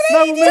us?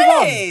 No, we'll move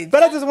on. did.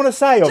 Bella doesn't want to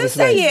say, obviously. Just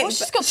say it. Well,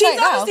 she's got to say it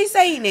now. obviously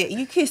saying it.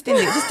 You kissed,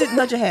 didn't it? Just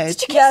nod your head.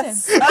 Did you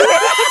kiss him?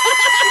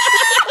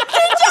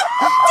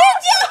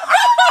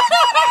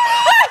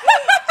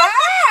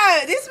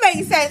 Ah, this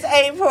makes sense,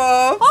 April.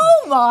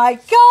 Oh my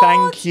god.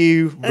 Thank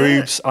you,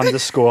 Rubes_Hiles. The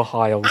secret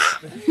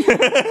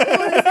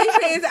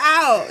is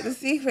out. The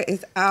secret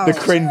is out. The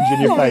cringe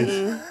in your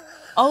face.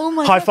 Oh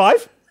my High god.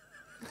 five.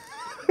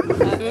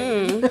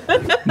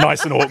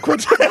 Nice and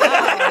awkward.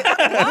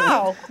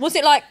 Wow. Was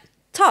it like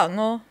tongue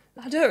or?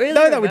 I don't really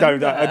No, we don't.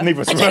 Neither of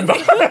us remember.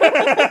 Who started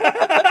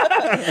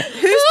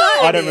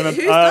I don't it?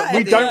 remember. Who started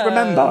We it? don't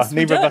remember.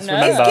 Neither of don't us know.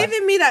 remember.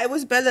 Giving me that it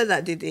was Bella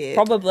that did it.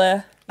 Probably.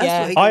 Yeah.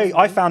 That's what it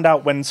I found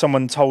out when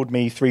someone told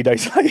me 3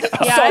 days later.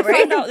 Yeah, I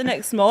found out the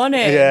next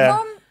morning.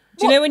 Yeah.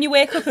 Do you know when you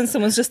wake up and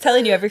someone's just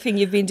telling you everything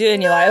you've been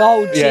doing? You're like,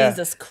 oh, Yeah.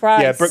 Jesus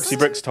Christ. Yeah, Brooksy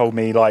Brooks told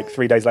me like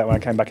 3 days later when I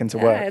came back into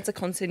Yeah, I work. had to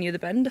continue the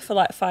bender for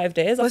like 5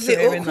 days. Was after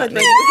it hearing awkward that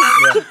when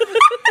news.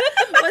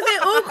 Was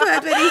it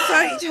awkward when you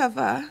saw each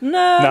other?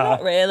 No,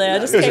 not really. I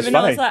just It was came just in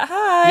and I was funny. like,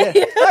 hi.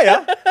 Yeah. Oh,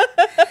 yeah.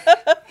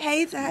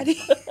 Hey, Daddy.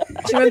 Do you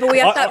remember we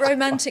had that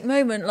romantic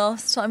moment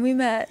last time we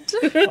met?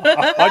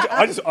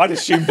 I just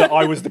assumed that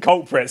I was the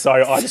culprit, so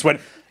I just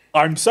went,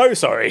 I'm so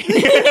sorry.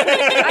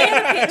 I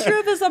had a picture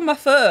of us on my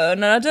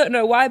phone, and I don't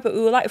know why, but we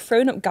were like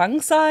throwing up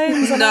gang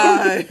signs. And No.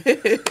 I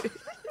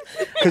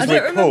I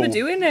don't remember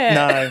doing it.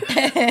 No.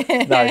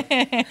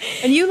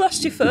 And you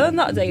lost your phone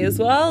that day as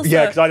well. So,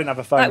 Yeah, because I didn't have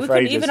a phone like, we for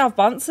couldn't ages. even have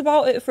bants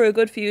about it for a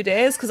good few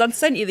days because I'd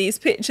sent you these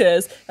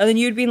pictures, and then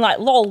you'd been like,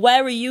 lol,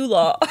 where are you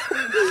lot?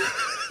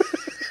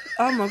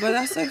 Oh my god,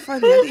 that's so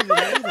funny. I didn't even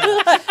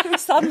know that.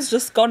 Sam's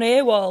just gone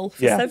AWOL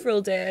for Yeah.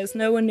 several days.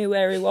 No one knew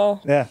where he was.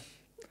 Yeah.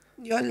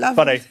 You're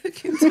lovely. Funny.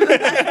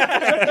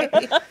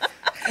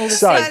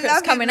 So,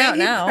 It's coming out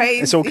now.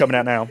 it's all coming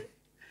out now.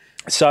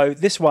 So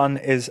this one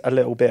is a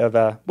little bit of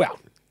a, well,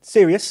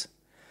 serious.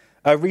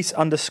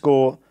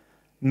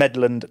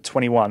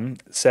 Reese_Medland21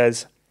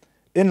 says,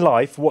 in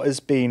life, what has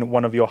been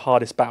one of your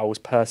hardest battles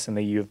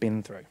personally you have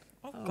been through?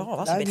 Oh,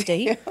 God, that's a bit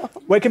deep.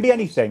 Well, it can be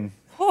anything.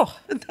 Oh,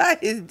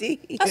 That is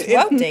deep. that's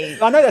well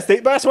deep. I know that's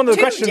deep, but that's one of the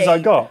Too questions I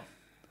deep. got.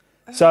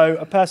 So,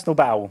 a personal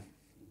battle.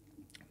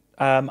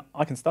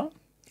 I can start.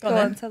 Go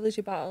on, tell us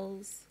your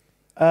battles.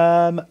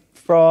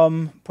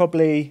 From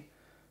probably,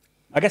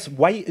 I guess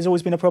weight has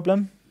always been a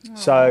problem.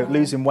 So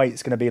losing weight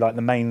is going to be like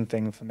the main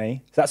thing for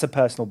me. So that's a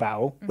personal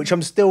battle, which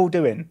I'm still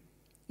doing.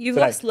 You've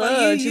Today. lost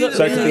loads. You look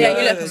So it could really be- Yeah, you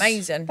good. look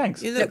amazing.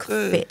 Thanks. You look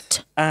good.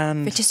 Fit.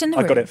 And Fittest in the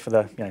I got room. it for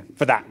the,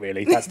 for that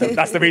really. That's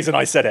the reason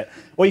I said it.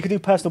 Or you could do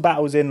personal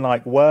battles in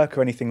like work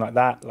or anything like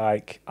that.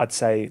 Like I'd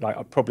say like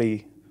I'd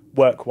probably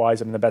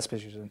work-wise I'm in the best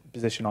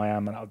position I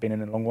am and I've been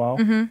in a long while.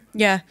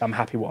 Yeah. I'm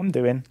happy what I'm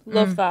doing.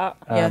 Love that.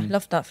 Yeah,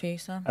 love that for you,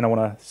 Sam. And I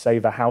want to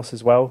save a house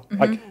as well.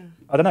 Like,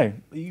 I don't know,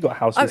 you got a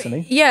house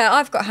recently? Yeah,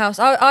 I've got a house.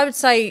 I would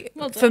say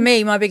Well for done.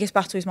 me, my biggest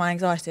battle is my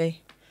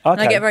anxiety. And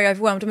I Okay. get very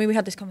overwhelmed. I mean, we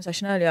had this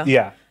conversation earlier.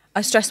 Yeah.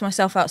 I stress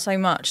myself out so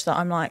much that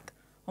I'm like,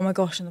 oh my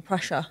gosh, and the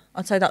pressure.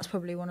 I'd say that's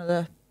probably one of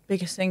the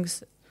biggest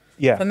things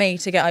Yeah. for me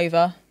to get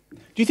over.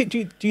 Do you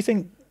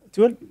think,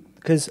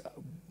 because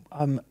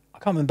I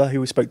can't remember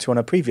who we spoke to on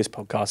a previous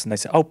podcast and they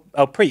said,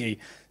 Preeti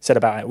said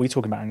about it, we were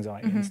talking about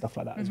anxiety and stuff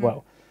like that as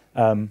well.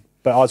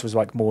 But ours was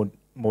like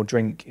more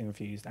drink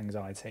infused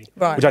anxiety,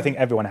 Right. which I think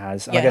everyone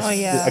has. And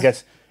Yeah. I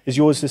guess, is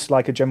yours just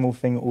like a general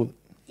thing? Or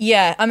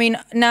Yeah, I mean,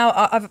 now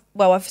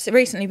I've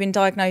recently been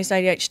diagnosed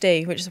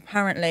ADHD, which is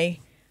apparently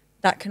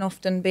that can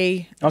often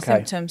be a Okay.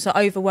 symptom. So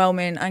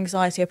overwhelming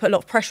anxiety. I put a lot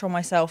of pressure on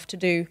myself to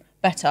do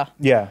better.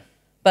 yeah.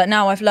 But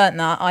now I've learnt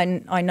that,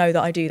 I know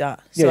that I do that.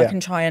 So Yeah, I yeah. can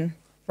try and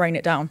rein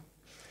it down.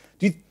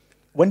 Do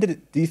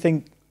you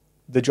think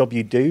the job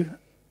you do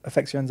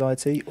affects your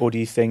anxiety, or do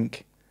you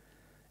think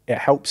it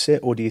helps it,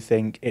 or do you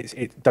think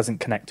it doesn't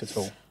connect at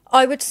all?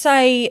 I would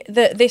say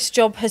that this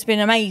job has been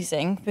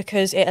amazing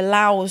because it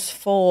allows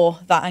for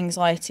that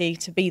anxiety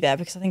to be there,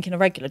 because I think in a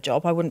regular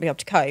job I wouldn't be able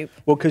to cope.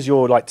 Well, because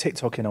you're like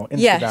TikToking or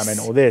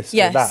Instagramming or this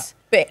or that.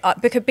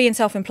 But because being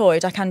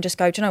self-employed, I can just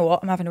go, do you know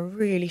what? I'm having a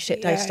really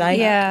shit day today.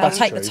 Yeah. I'll That's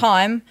take the true.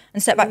 time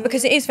and step back,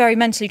 because it is very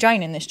mentally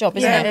draining, this job,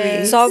 isn't Yeah, it? it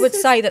is. So I would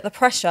say that the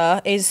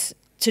pressure is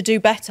to do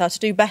better.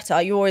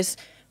 You're always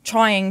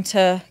trying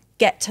to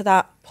get to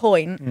that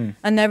point,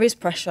 and there is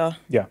pressure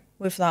Yeah.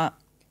 with that.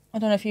 I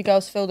don't know if you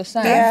girls feel the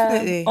same.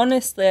 Definitely.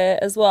 Honestly,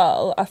 as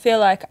well, I feel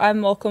like I'm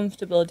more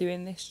comfortable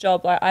doing this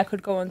job. Like I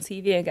could go on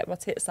TV and get my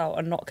tits out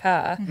and not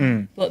care.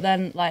 But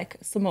then like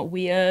somewhat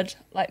weird,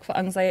 like for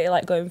anxiety,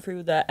 like going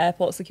through the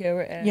airport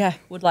security,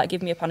 would like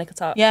give me a panic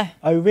attack. Yeah.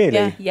 Oh, really?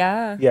 Yeah.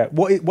 Yeah. Yeah.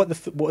 What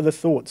are the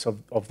thoughts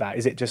of that?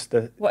 Is it just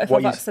the What if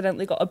I've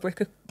accidentally got a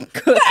brick of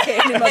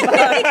cocaine in my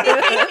bag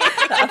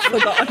that I've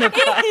forgotten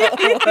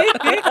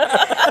about?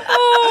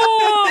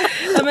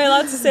 Am I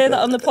allowed to say that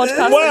on the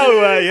podcast?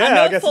 Well, yeah, I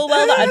know I guess. full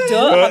well that I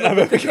don't have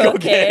a brick of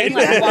cocaine.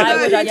 Like, why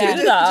would I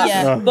do that?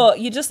 Yeah. But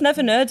you just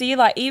never know, do you?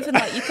 Like, even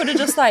like you could have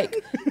just like,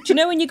 do you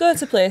know when you go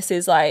to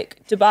places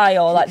like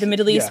Dubai or like the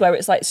Middle East Yeah. where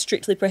it's like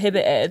strictly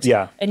prohibited?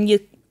 Yeah. And you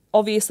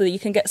obviously you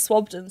can get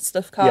swabbed and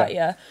stuff, can't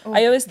you?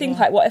 I always think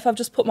like, what if I've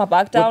just put my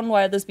bag down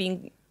where there's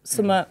been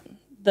some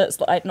that's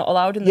like not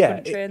allowed in the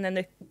country, and then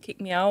they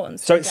kick me out and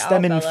So say, it's "Get out,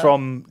 stemming Bella."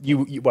 from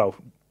you. Well,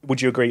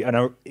 would you agree?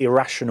 An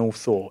irrational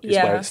thought is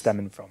where Yeah. it's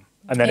stemming from,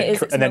 and then It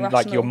is, it's and an then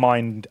like your irrational-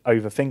 mind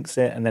overthinks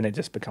it, and then it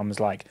just becomes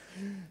like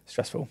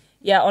stressful.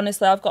 Yeah,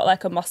 honestly, I've got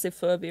like a massive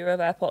phobia of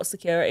airport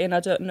security, and I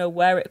don't know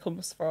where it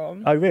comes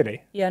from. Oh,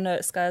 really? Yeah, no,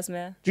 it scares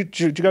me. Do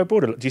you go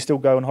abroad? Do you still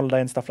go on holiday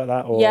and stuff like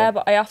that? Or? Yeah,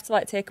 but I have to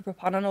like take a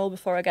propanol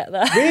before I get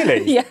there.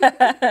 Really?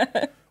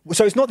 Yeah.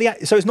 So it's not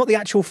the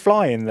actual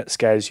flying that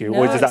scares you, No,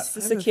 or does it's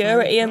that? the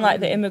security and like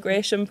the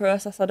immigration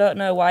process. I don't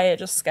know why it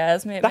just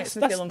scares me. It makes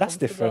me feel That's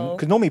different uncomfortable.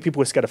 because normally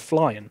people are scared of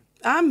flying.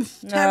 I'm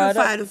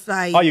terrified of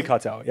flying. Are you,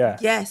 Kartel? Yeah.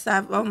 Yes,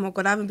 oh my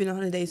God, I haven't been on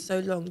holiday so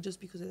long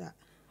just because of that.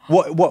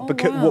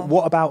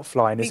 What about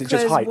flying? Is it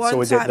just heights, one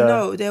or is it time,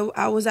 the? No,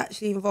 I was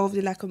actually involved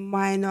in like a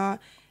minor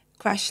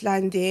crash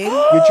landing.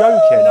 You're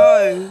joking.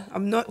 No,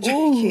 I'm not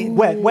joking.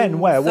 Where? When?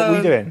 Where? What were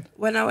you So, doing?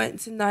 When I went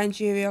to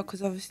Nigeria,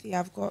 because obviously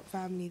I've got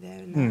family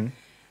there,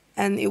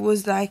 and it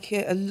was like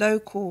a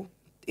local.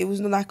 It was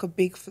not like a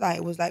big flight.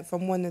 It was like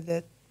from one of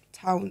the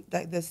town,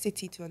 like the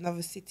city to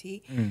another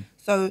city.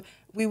 So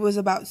we was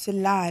about to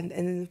land,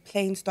 and then the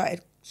plane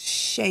started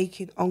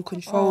shaking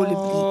uncontrollably.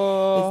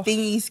 The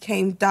thingies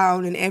came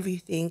down and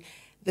everything.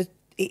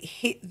 It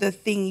hit the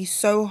thingy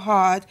so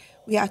hard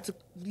we had to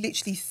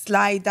literally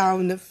slide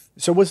down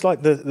So was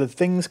like the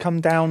things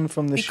come down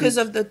from the because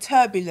chute? of the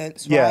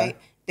turbulence, Yeah. right?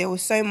 There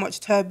was so much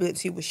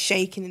turbulence, it was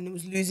shaking and it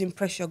was losing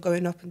pressure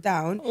going up and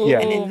down. Yeah.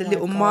 And then the Oh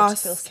little my God,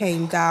 mask feels so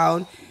came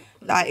down.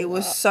 Like it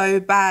was so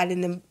bad.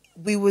 And then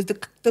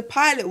the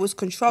pilot was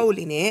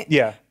controlling it.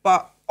 Yeah.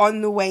 But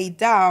on the way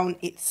down,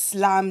 it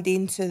slammed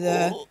into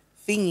the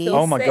thingy.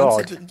 Oh my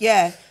God.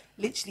 Yeah.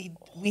 Literally,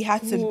 we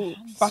had to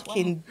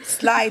fucking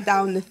slide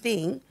down the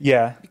thing.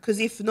 Yeah. Because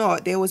if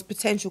not, there was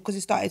potential because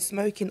it started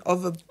smoking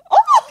of a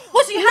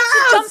Was you had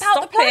to jump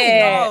out the plane?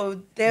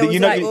 No, there was You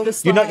know, like you all know,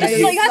 the you know, slides. you,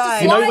 You had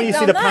to you know slide when you see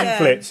down the there.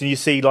 pamphlets and you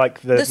see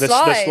like the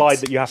slides. slide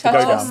that you have to go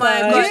Oh down. my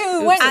god!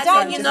 You went And down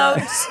then, you know,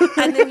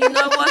 and then you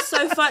know what's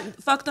so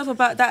fucked up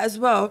about that as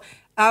well?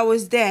 I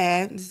was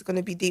there. This is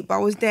gonna be deep, but I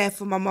was there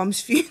for my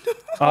mum's funeral.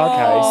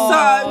 Okay.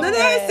 So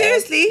no,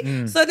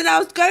 seriously. So then I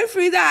was going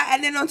through that,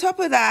 and then on top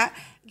of that,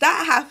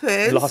 that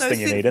happened. The last so thing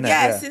you since, need, innit?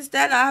 Yeah, Yeah. since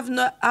then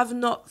I've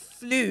not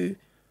flew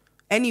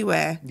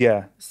anywhere.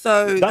 Yeah.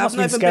 So That I've must have not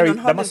been even scary. been on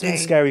holiday. That must have been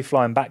scary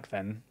flying back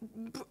then.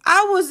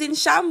 I was in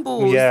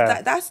shambles.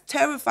 Yeah. That's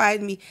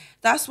terrified me.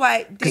 That's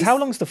why. Because how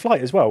long's the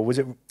flight as well? Was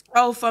it?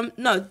 Oh,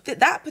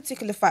 that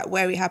particular flight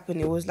where it happened,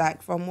 it was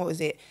like from what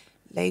was it,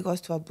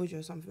 Lagos to Abuja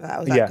or something. That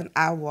was like an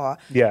hour.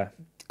 Yeah.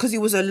 Because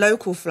it was a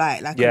local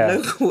flight, like Yeah. a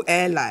local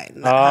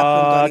airline that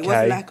happened on. It okay.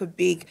 wasn't like a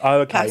big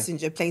Okay.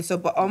 passenger plane. So,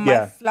 but on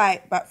my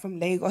flight back from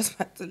Lagos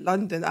back to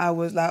London, I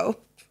was like, oh,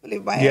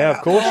 pulling my hair Yeah, of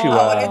out. course you were.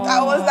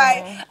 I was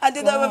like, I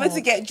didn't know whether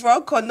to get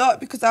drunk or not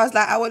because I was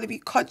like, I want to be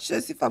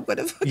conscious if I'm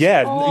gonna.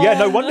 Yeah. Yeah.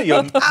 No wonder you're.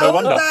 I No was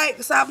wonder.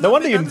 like, so I've No not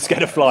wonder been you're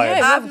scared of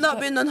flying. I've not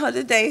been on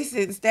holiday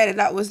since then, and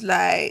that was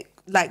like.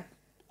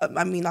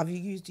 I mean, I've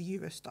used the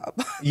Eurostar.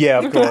 Yeah,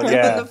 of course.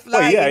 Yeah. The Well,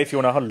 flight. yeah. If you're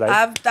on a holiday.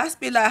 That's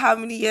been like how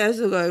many years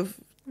ago?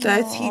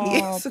 13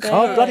 years ago.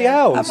 Oh bloody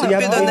hell! I've So not you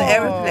been haven't on the been.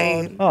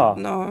 aeroplane. Oh.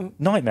 No.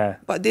 Nightmare.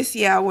 But this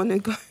year I want to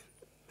go.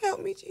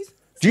 Help me, Jesus.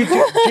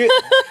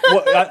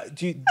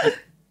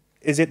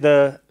 Is it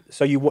the?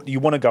 So you want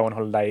to go on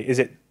holiday? Is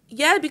it?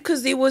 Yeah,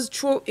 because it was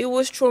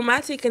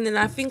traumatic, and then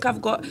I think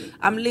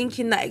I'm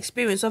linking that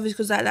experience, obviously,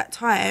 because at that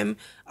time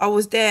I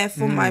was there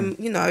for my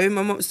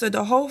mum. So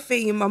the whole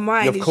thing in my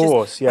mind Of is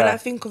course, just yeah. when I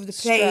think of the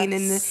plane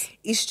Stress. and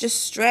it's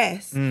just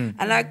stress, and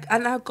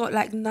I got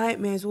like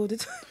nightmares all the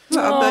time.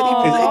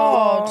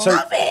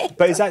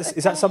 But is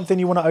that something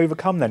you want to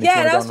overcome then? Yeah,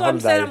 if you that's want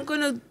what to go on I'm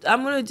holiday? saying.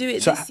 I'm gonna do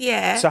it this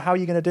year. So how are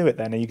you going to do it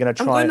then? Are you going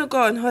to I'm try? gonna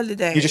go on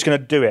holiday. You're just going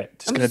to do it.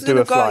 Just I'm going just to do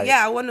gonna a go. flight.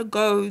 Yeah, I want to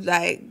go.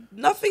 Like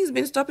nothing's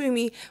been stopping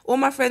me. All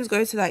my friends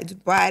go to like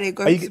Dubai. They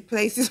go to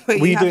places where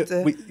you have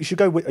to. You should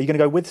go. Are you going to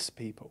go with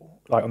people?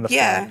 Like on the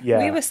flight? Yeah.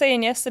 We were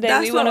saying yesterday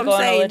That's we want to what go I'm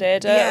on saying. holiday,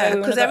 don't Yeah, we? We wanna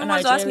because go to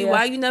everyone's asking me Nigeria.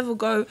 why you never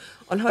go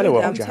on Hello, holiday.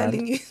 I'm hold your hand.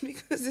 telling you it's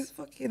because it's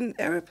fucking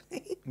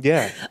aeroplane.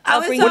 Yeah. I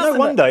was Well, no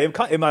wonder.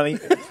 I mean,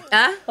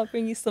 I'll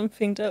bring you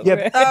something, don't Yeah,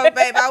 worry. Oh,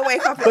 babe, I'll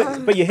wake up.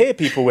 but you hear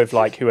people with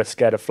like who are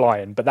scared of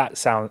flying, but that makes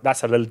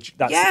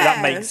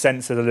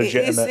sense as a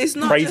legitimate, it's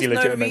not crazy just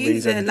legitimate no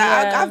reason.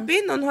 Like, Yeah. I've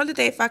been on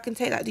holiday if I can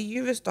take like the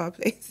Eurostar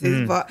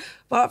places, but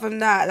apart from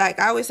that, like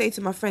I always say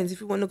to my friends, if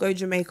you want to go to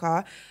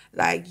Jamaica,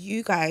 like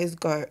you guys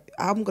go.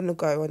 I'm gonna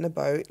go on a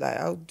boat. Like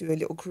I'll do a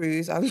little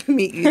cruise. I'll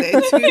meet you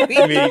there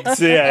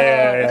too.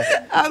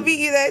 Yeah. I'll meet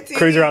you there too.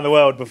 Cruise around the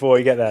world before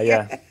you get there.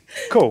 Yeah.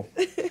 Cool.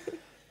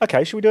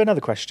 Okay, should we do another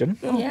question?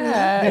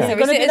 Yeah. Is So it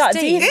going to is be it that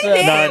as deep? deep?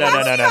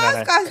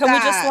 No. Can we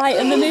just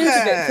lighten the mood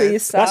a bit,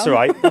 please, Sam? That's all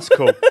right. That's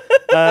cool.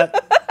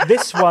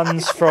 This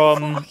one's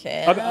from.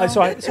 Fucking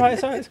Sorry.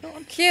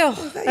 Cute.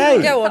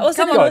 Hey. Go on. That was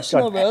an Come on.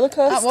 emotional roller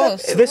coaster. That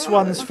was. So this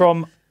one's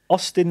from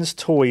Austin's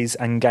Toys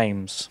and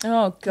Games.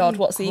 Oh God,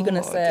 what's he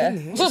gonna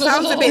say?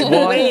 Sounds a bit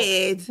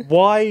weird.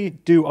 Why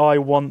do I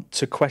want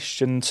to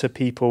question to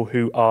people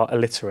who are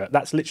illiterate?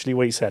 That's literally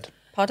what he said.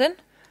 Pardon?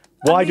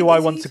 Why mean, do I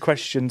is want he- to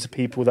question to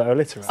people that are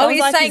illiterate? Oh, Sounds he's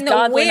like saying he's that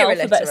gargling we're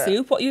alphabet illiterate.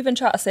 soup. What are you even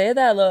trying to say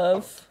there,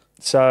 love?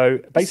 So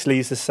basically,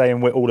 he's just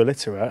saying we're all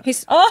illiterate. He's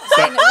saying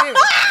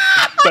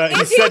that But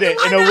he said it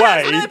in a No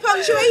way.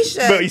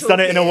 punctuation. But he's done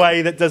it in a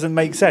way that doesn't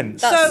make sense.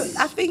 So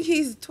I think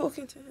he's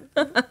talking to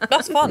him.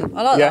 that's fun.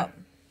 I like Yeah. that.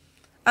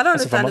 I don't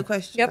That's a fun understand the one.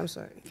 question. Yep. I'm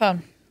sorry.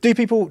 Fun. Do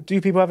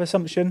people have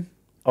assumption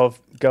of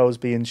girls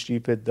being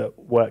stupid that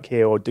work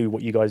here or do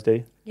what you guys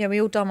do Yeah, we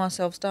all dumb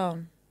ourselves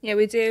down. Yeah,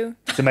 we do.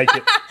 to make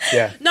it?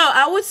 Yeah. No,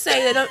 I would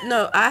say they don't.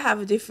 No, I have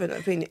a different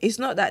opinion. It's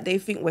not that they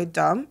think we're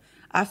dumb.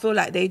 I feel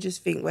like they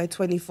just think we're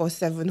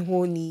 24/7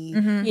 horny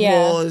Yeah.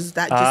 whores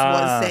that just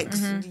Ah. want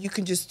sex. You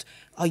can just.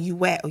 Are you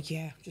wet? Oh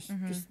yeah, just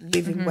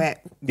living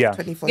wet. Yeah.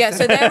 24/7. Yeah,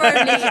 so they're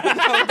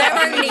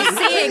only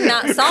seeing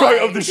that side.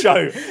 Quote of the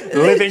show: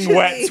 "Living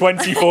wet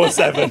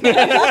 24/7."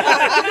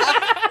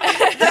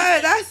 No,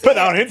 that's Put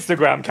that on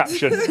Instagram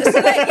caption. So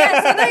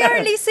they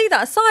only see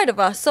that side of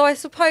us. So I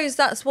suppose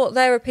that's what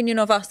their opinion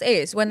of us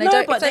is. When they no,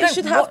 don't, but if they, they don't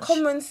should have watch-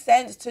 common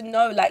sense to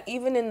know, like,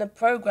 even in the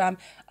program,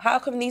 how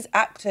come these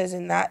actors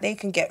and that they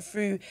can get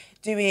through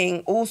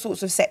doing all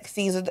sorts of sex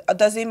scenes?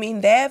 Does it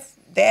mean they're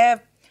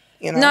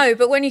you know? No,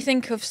 but when you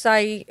think of,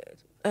 say,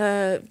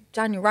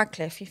 Daniel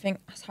Radcliffe, you think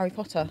that's Harry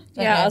Potter.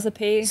 don't Yeah, you? as a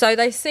P. So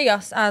they see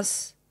us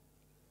as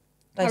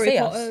they Harry see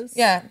Potters. us.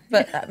 Yeah,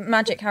 but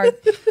magic Harry.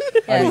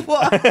 Yeah.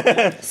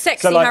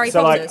 Sexy So Harry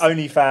like Potters.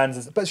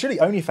 OnlyFans, but surely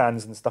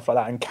OnlyFans and stuff like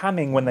that, and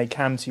camming when they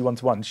cam to you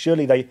 1-to-1.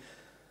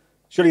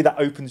 Surely that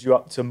opens you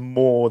up to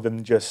more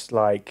than just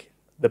like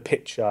the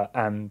picture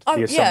and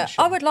the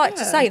assumption. I would like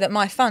to say that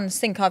my fans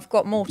think I've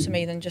got more to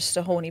me than just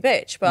a horny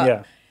bitch,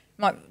 but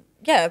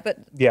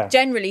Yeah.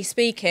 generally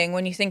speaking,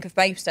 when you think of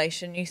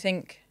Babestation, you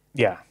think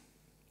Yeah.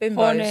 bimbos.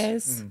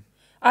 Hornies.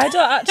 I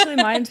don't actually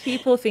mind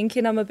people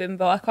thinking I'm a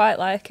bimbo. I quite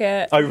like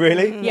it. Oh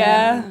really?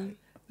 Yeah.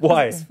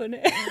 Why? It's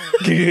funny.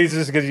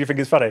 Just because you think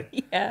it's funny?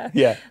 Yeah.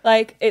 Yeah.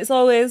 Like, it's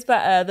always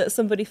better that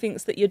somebody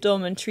thinks that you're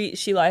dumb and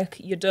treats you like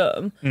you're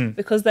dumb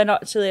because then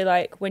actually,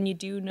 like, when you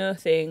do know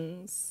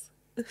things,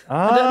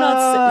 I don't know how to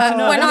say, do you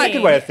know what I that's a mean?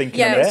 good way of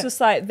thinking of It's it. just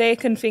like they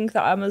can think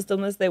that I'm as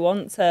dumb as they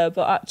want to,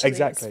 but actually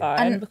Exactly. it's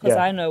fine because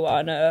Yeah. I know what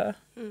I know.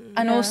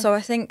 And also,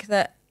 I think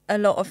that a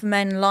lot of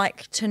men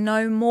like to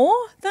know more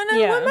than a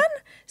woman.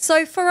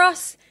 So for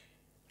us,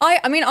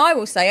 I mean, I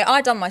will say it.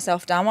 I dumb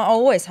myself down. I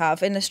always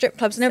have in the strip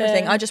clubs and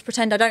everything. I just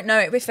pretend I don't know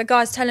it. If a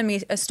guy's telling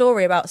me a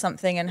story about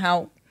something and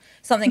how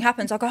something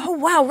happens, I'll go, oh,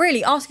 wow,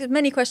 really? Ask as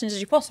many questions as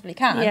you possibly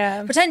can.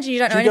 Yeah. Pretending you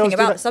don't know you girls anything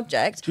do about that- the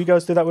subject. Do you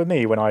guys do that with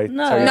me when I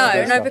tell you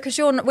No, stuff? because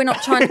we're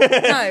not trying to,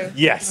 no.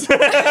 Yes. No,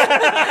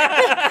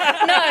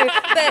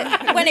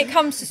 but when it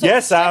comes to sort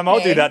Yes, of Sam, I'll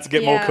do that to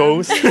get more Yeah.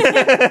 calls.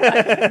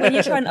 When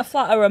you're trying to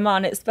flatter a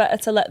man, it's better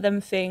to let them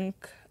think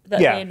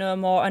that Yeah. they know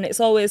more, and it's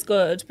always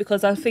good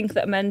because I think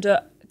that men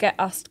don't get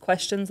asked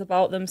questions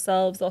about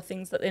themselves or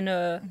things that they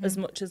know as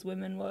much as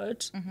women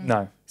would.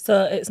 No.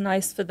 So it's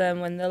nice for them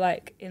when they're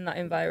like in that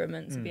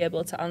environment to be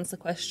able to answer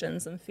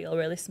questions and feel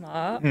really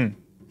smart.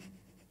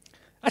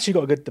 Actually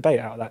got a good debate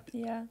out of that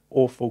Yeah.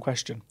 awful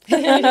question.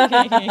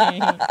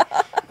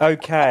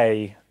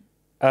 Okay.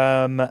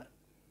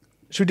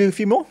 Should we do a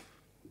few more?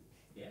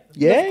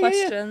 Yeah.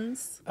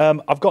 Questions.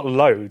 I've got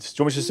loads.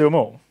 Do you want me to just do them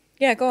all?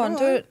 Yeah, go on,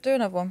 do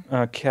another one.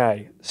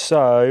 Okay.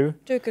 So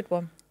Do a good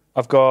one.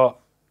 I've got,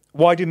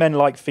 why do men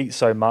like feet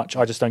so much?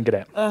 I just don't get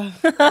it. God,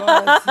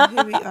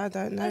 I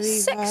don't know either.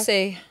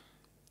 Sexy.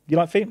 You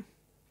like feet?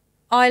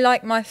 I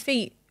like my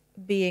feet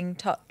being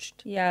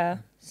touched. Yeah.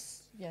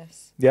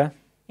 Yes. Yeah.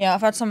 Yeah,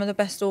 I've had some of the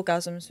best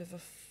orgasms with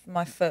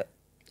my foot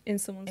In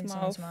someone's in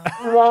mouth. someone's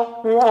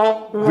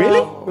mouth.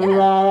 Really?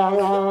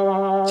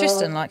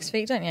 Tristan likes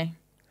feet, don't you?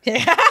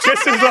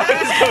 Tristan's like,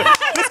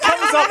 this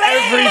comes up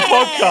every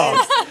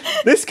podcast.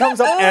 This comes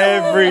up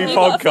every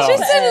podcast.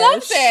 Tristan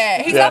loves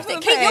it. He Yeah. loves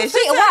it. Keep your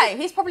feet away.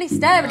 He's probably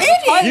staring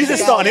at the You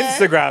just start an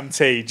Instagram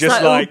tee, just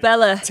It's like, oh,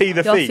 Bella, tee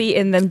the your feet. feet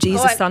in them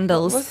Jesus Like,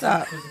 sandals. What's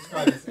that?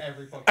 Describe this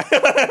every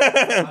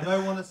podcast. I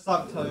don't want to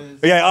suck toes.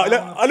 Yeah,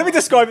 let me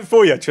describe it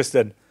for you,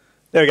 Tristan.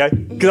 There we go.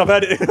 Because I've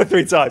heard it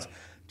 3 times.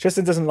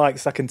 Tristan doesn't like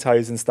sucking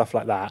toes and stuff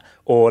like that,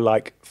 or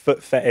like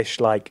foot fetish,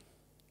 like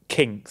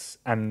kinks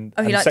and,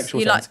 he and likes- sexual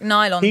he things. likes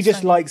nylons, He just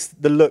don't he? likes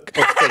the look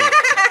of feet.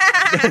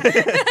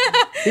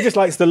 He just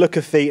likes the look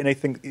of feet, and he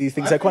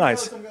thinks they're quite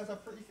nice. Some guys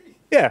have pretty feet.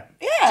 Yeah,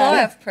 I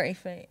have pretty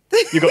feet.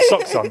 you got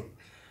socks on.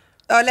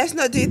 Oh, let's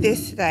not do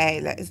this today.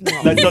 Let's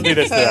not. Let's not do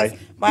this today.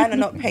 Because mine are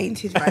not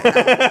painted right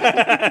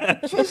now.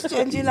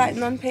 Tristan, do you like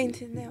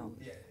non-painted nails?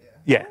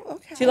 Yeah.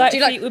 Okay. Do you like Do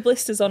you like- feet with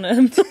blisters on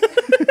them? Do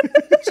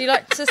you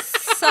like to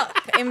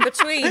suck in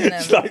between them?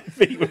 It's like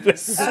feet with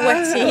blisters.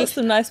 Sweaty. Got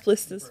some nice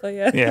blisters for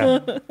you. Yeah.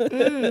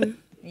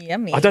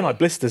 Yummy. I don't like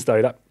blisters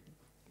though. That,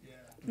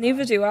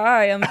 Neither do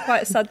I. I'm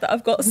quite sad that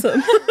I've got some.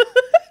 do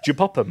you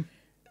pop them?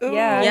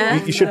 Yeah.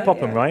 Yeah. You should pop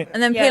them, right?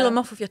 And then Yeah. peel them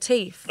off with your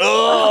teeth.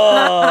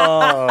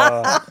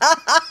 Oh.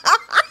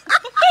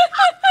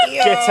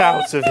 Get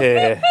out of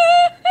here.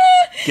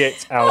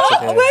 Get out of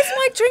here. Where's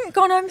my drink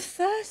gone? I'm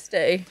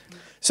thirsty.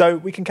 So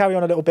we can carry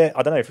on a little bit.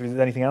 I don't know if there's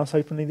anything else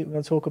openly that we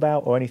want to talk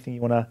about, or anything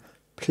you want to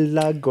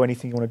plug, or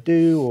anything you want to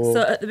do, or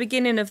So at the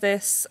beginning of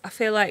this, I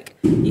feel like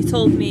you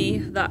told me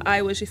that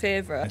I was your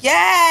favourite.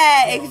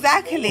 Yeah,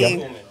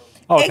 exactly.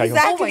 Oh, okay.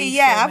 Exactly. Always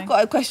Yeah, filming. I've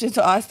got a question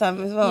to ask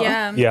them as well.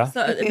 Yeah. Yeah.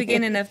 So at the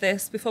beginning of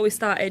this, before we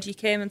started, you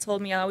came and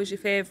told me I was your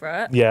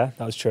favourite. Yeah,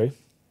 that was true.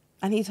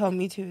 And he told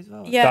me too as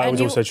well. Yeah, That and was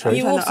you, also true.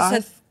 You Trying also to said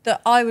ask.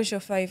 that I was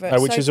your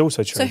favourite. Which is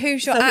also true. So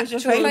who's your So actual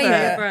who's your favourite?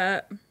 favourite?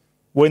 Favourite.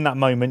 Well, in that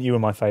moment, you were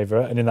my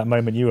favourite, and in that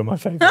moment, you were my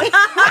favourite.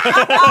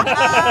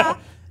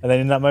 And then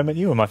in that moment,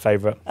 you were my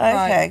favourite. Okay,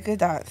 Right.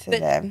 good answer But-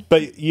 then.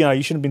 But, you know,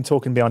 you shouldn't have been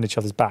talking behind each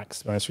other's backs,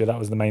 to be honest with you. That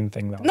was the main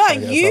thing. That I was No,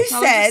 trying to get you across. I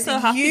was said, just so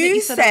happy that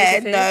you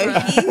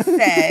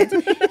said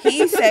I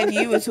he said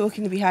you were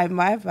talking behind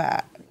my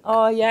back.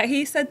 Oh, yeah.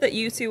 He said that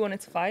you two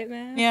wanted to fight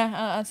me.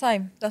 Yeah,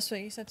 same. That's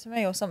what you said to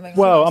me or something.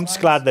 Well, I'm just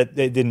glad that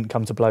it didn't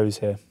come to blows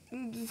here.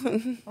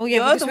 Well, yeah,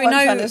 You're because the we one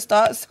trying know, to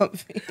start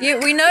something.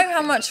 we know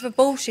how much of a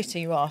bullshitter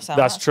you are, Sam.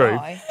 That's true.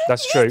 why.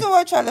 That's You're true. the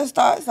one trying to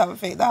start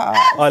something. That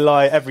I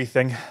lie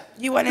everything.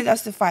 you wanted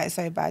us to fight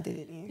so bad,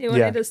 didn't you? He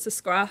wanted Yeah. us to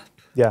scrap.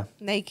 Yeah.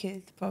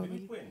 Naked,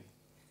 probably.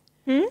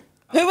 Win.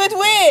 Who would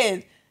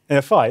win? In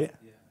a fight,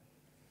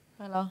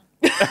 Hello.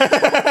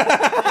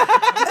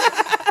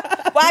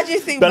 Why do you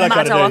think? Bella women-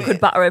 kinda Mad how I do. could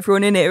batter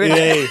everyone in here,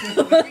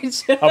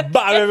 innit? yeah. I'll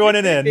batter everyone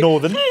in here,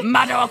 Northern.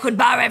 Mad how I could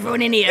batter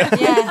everyone in here.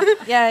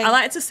 Yeah. I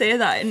like to say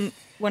that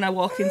when I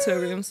walk into a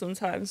room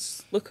sometimes.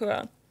 Just look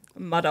around.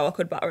 I'm mad how I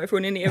could batter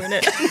everyone in here,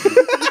 innit?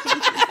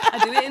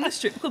 I do it in the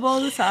strip club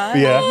all the time.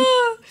 Yeah.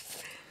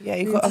 Yeah,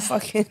 you got a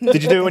fucking.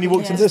 Did you do it when you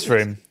walked into this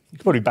room? You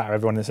could probably batter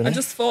everyone in this, I innit?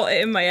 just thought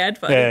it in my head,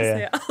 but Yeah, I didn't yeah.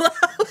 say it out loud.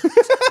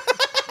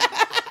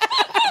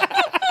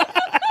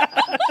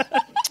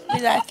 We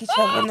like each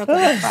other, not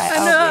gonna fight,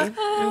 are we?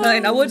 I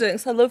mean, I wouldn't,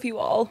 'cause I love you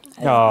all.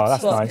 Oh,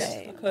 that's But nice.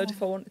 I could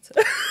if I wanted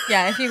to.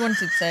 Yeah, if you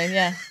wanted to,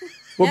 yeah.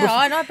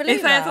 I believe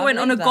If I ever went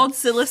on a believe that.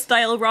 Godzilla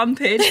style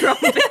rampage from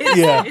Babestation.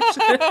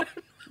 Yeah.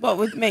 What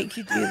would make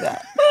you do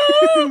that?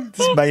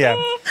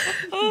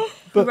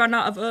 But ran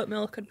out of oat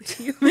milk, I'd be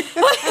fuming.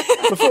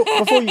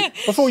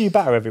 Before you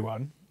batter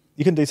everyone,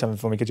 you can do something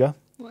for me, could you?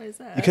 What is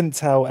that? You can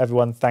tell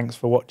everyone thanks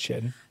for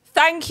watching.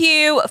 Thank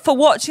you for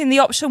watching the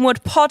Option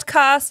Wood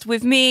podcast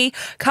with me,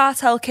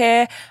 Kartel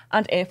Kay,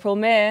 and April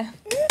May.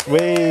 Whee!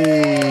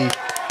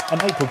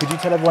 And April, could you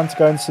tell everyone to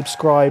go and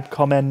subscribe,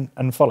 comment,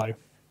 and follow?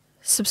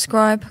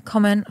 Subscribe,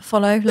 comment,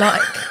 follow,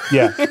 like.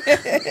 Yeah.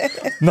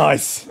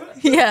 Nice.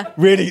 Yeah.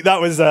 Really,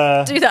 that was.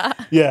 Do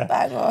that. Yeah.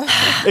 Bang on.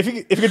 If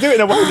you could do it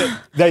in a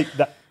way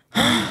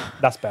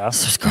that's better.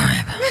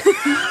 Subscribe.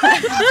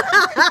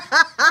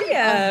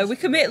 Yeah, we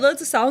can make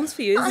loads of sounds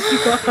for you if you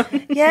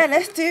want. Yeah,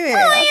 let's do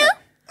it.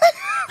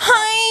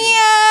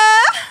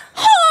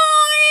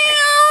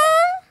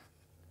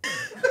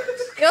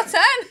 Your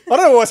turn. I don't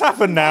know what's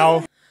happened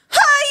now.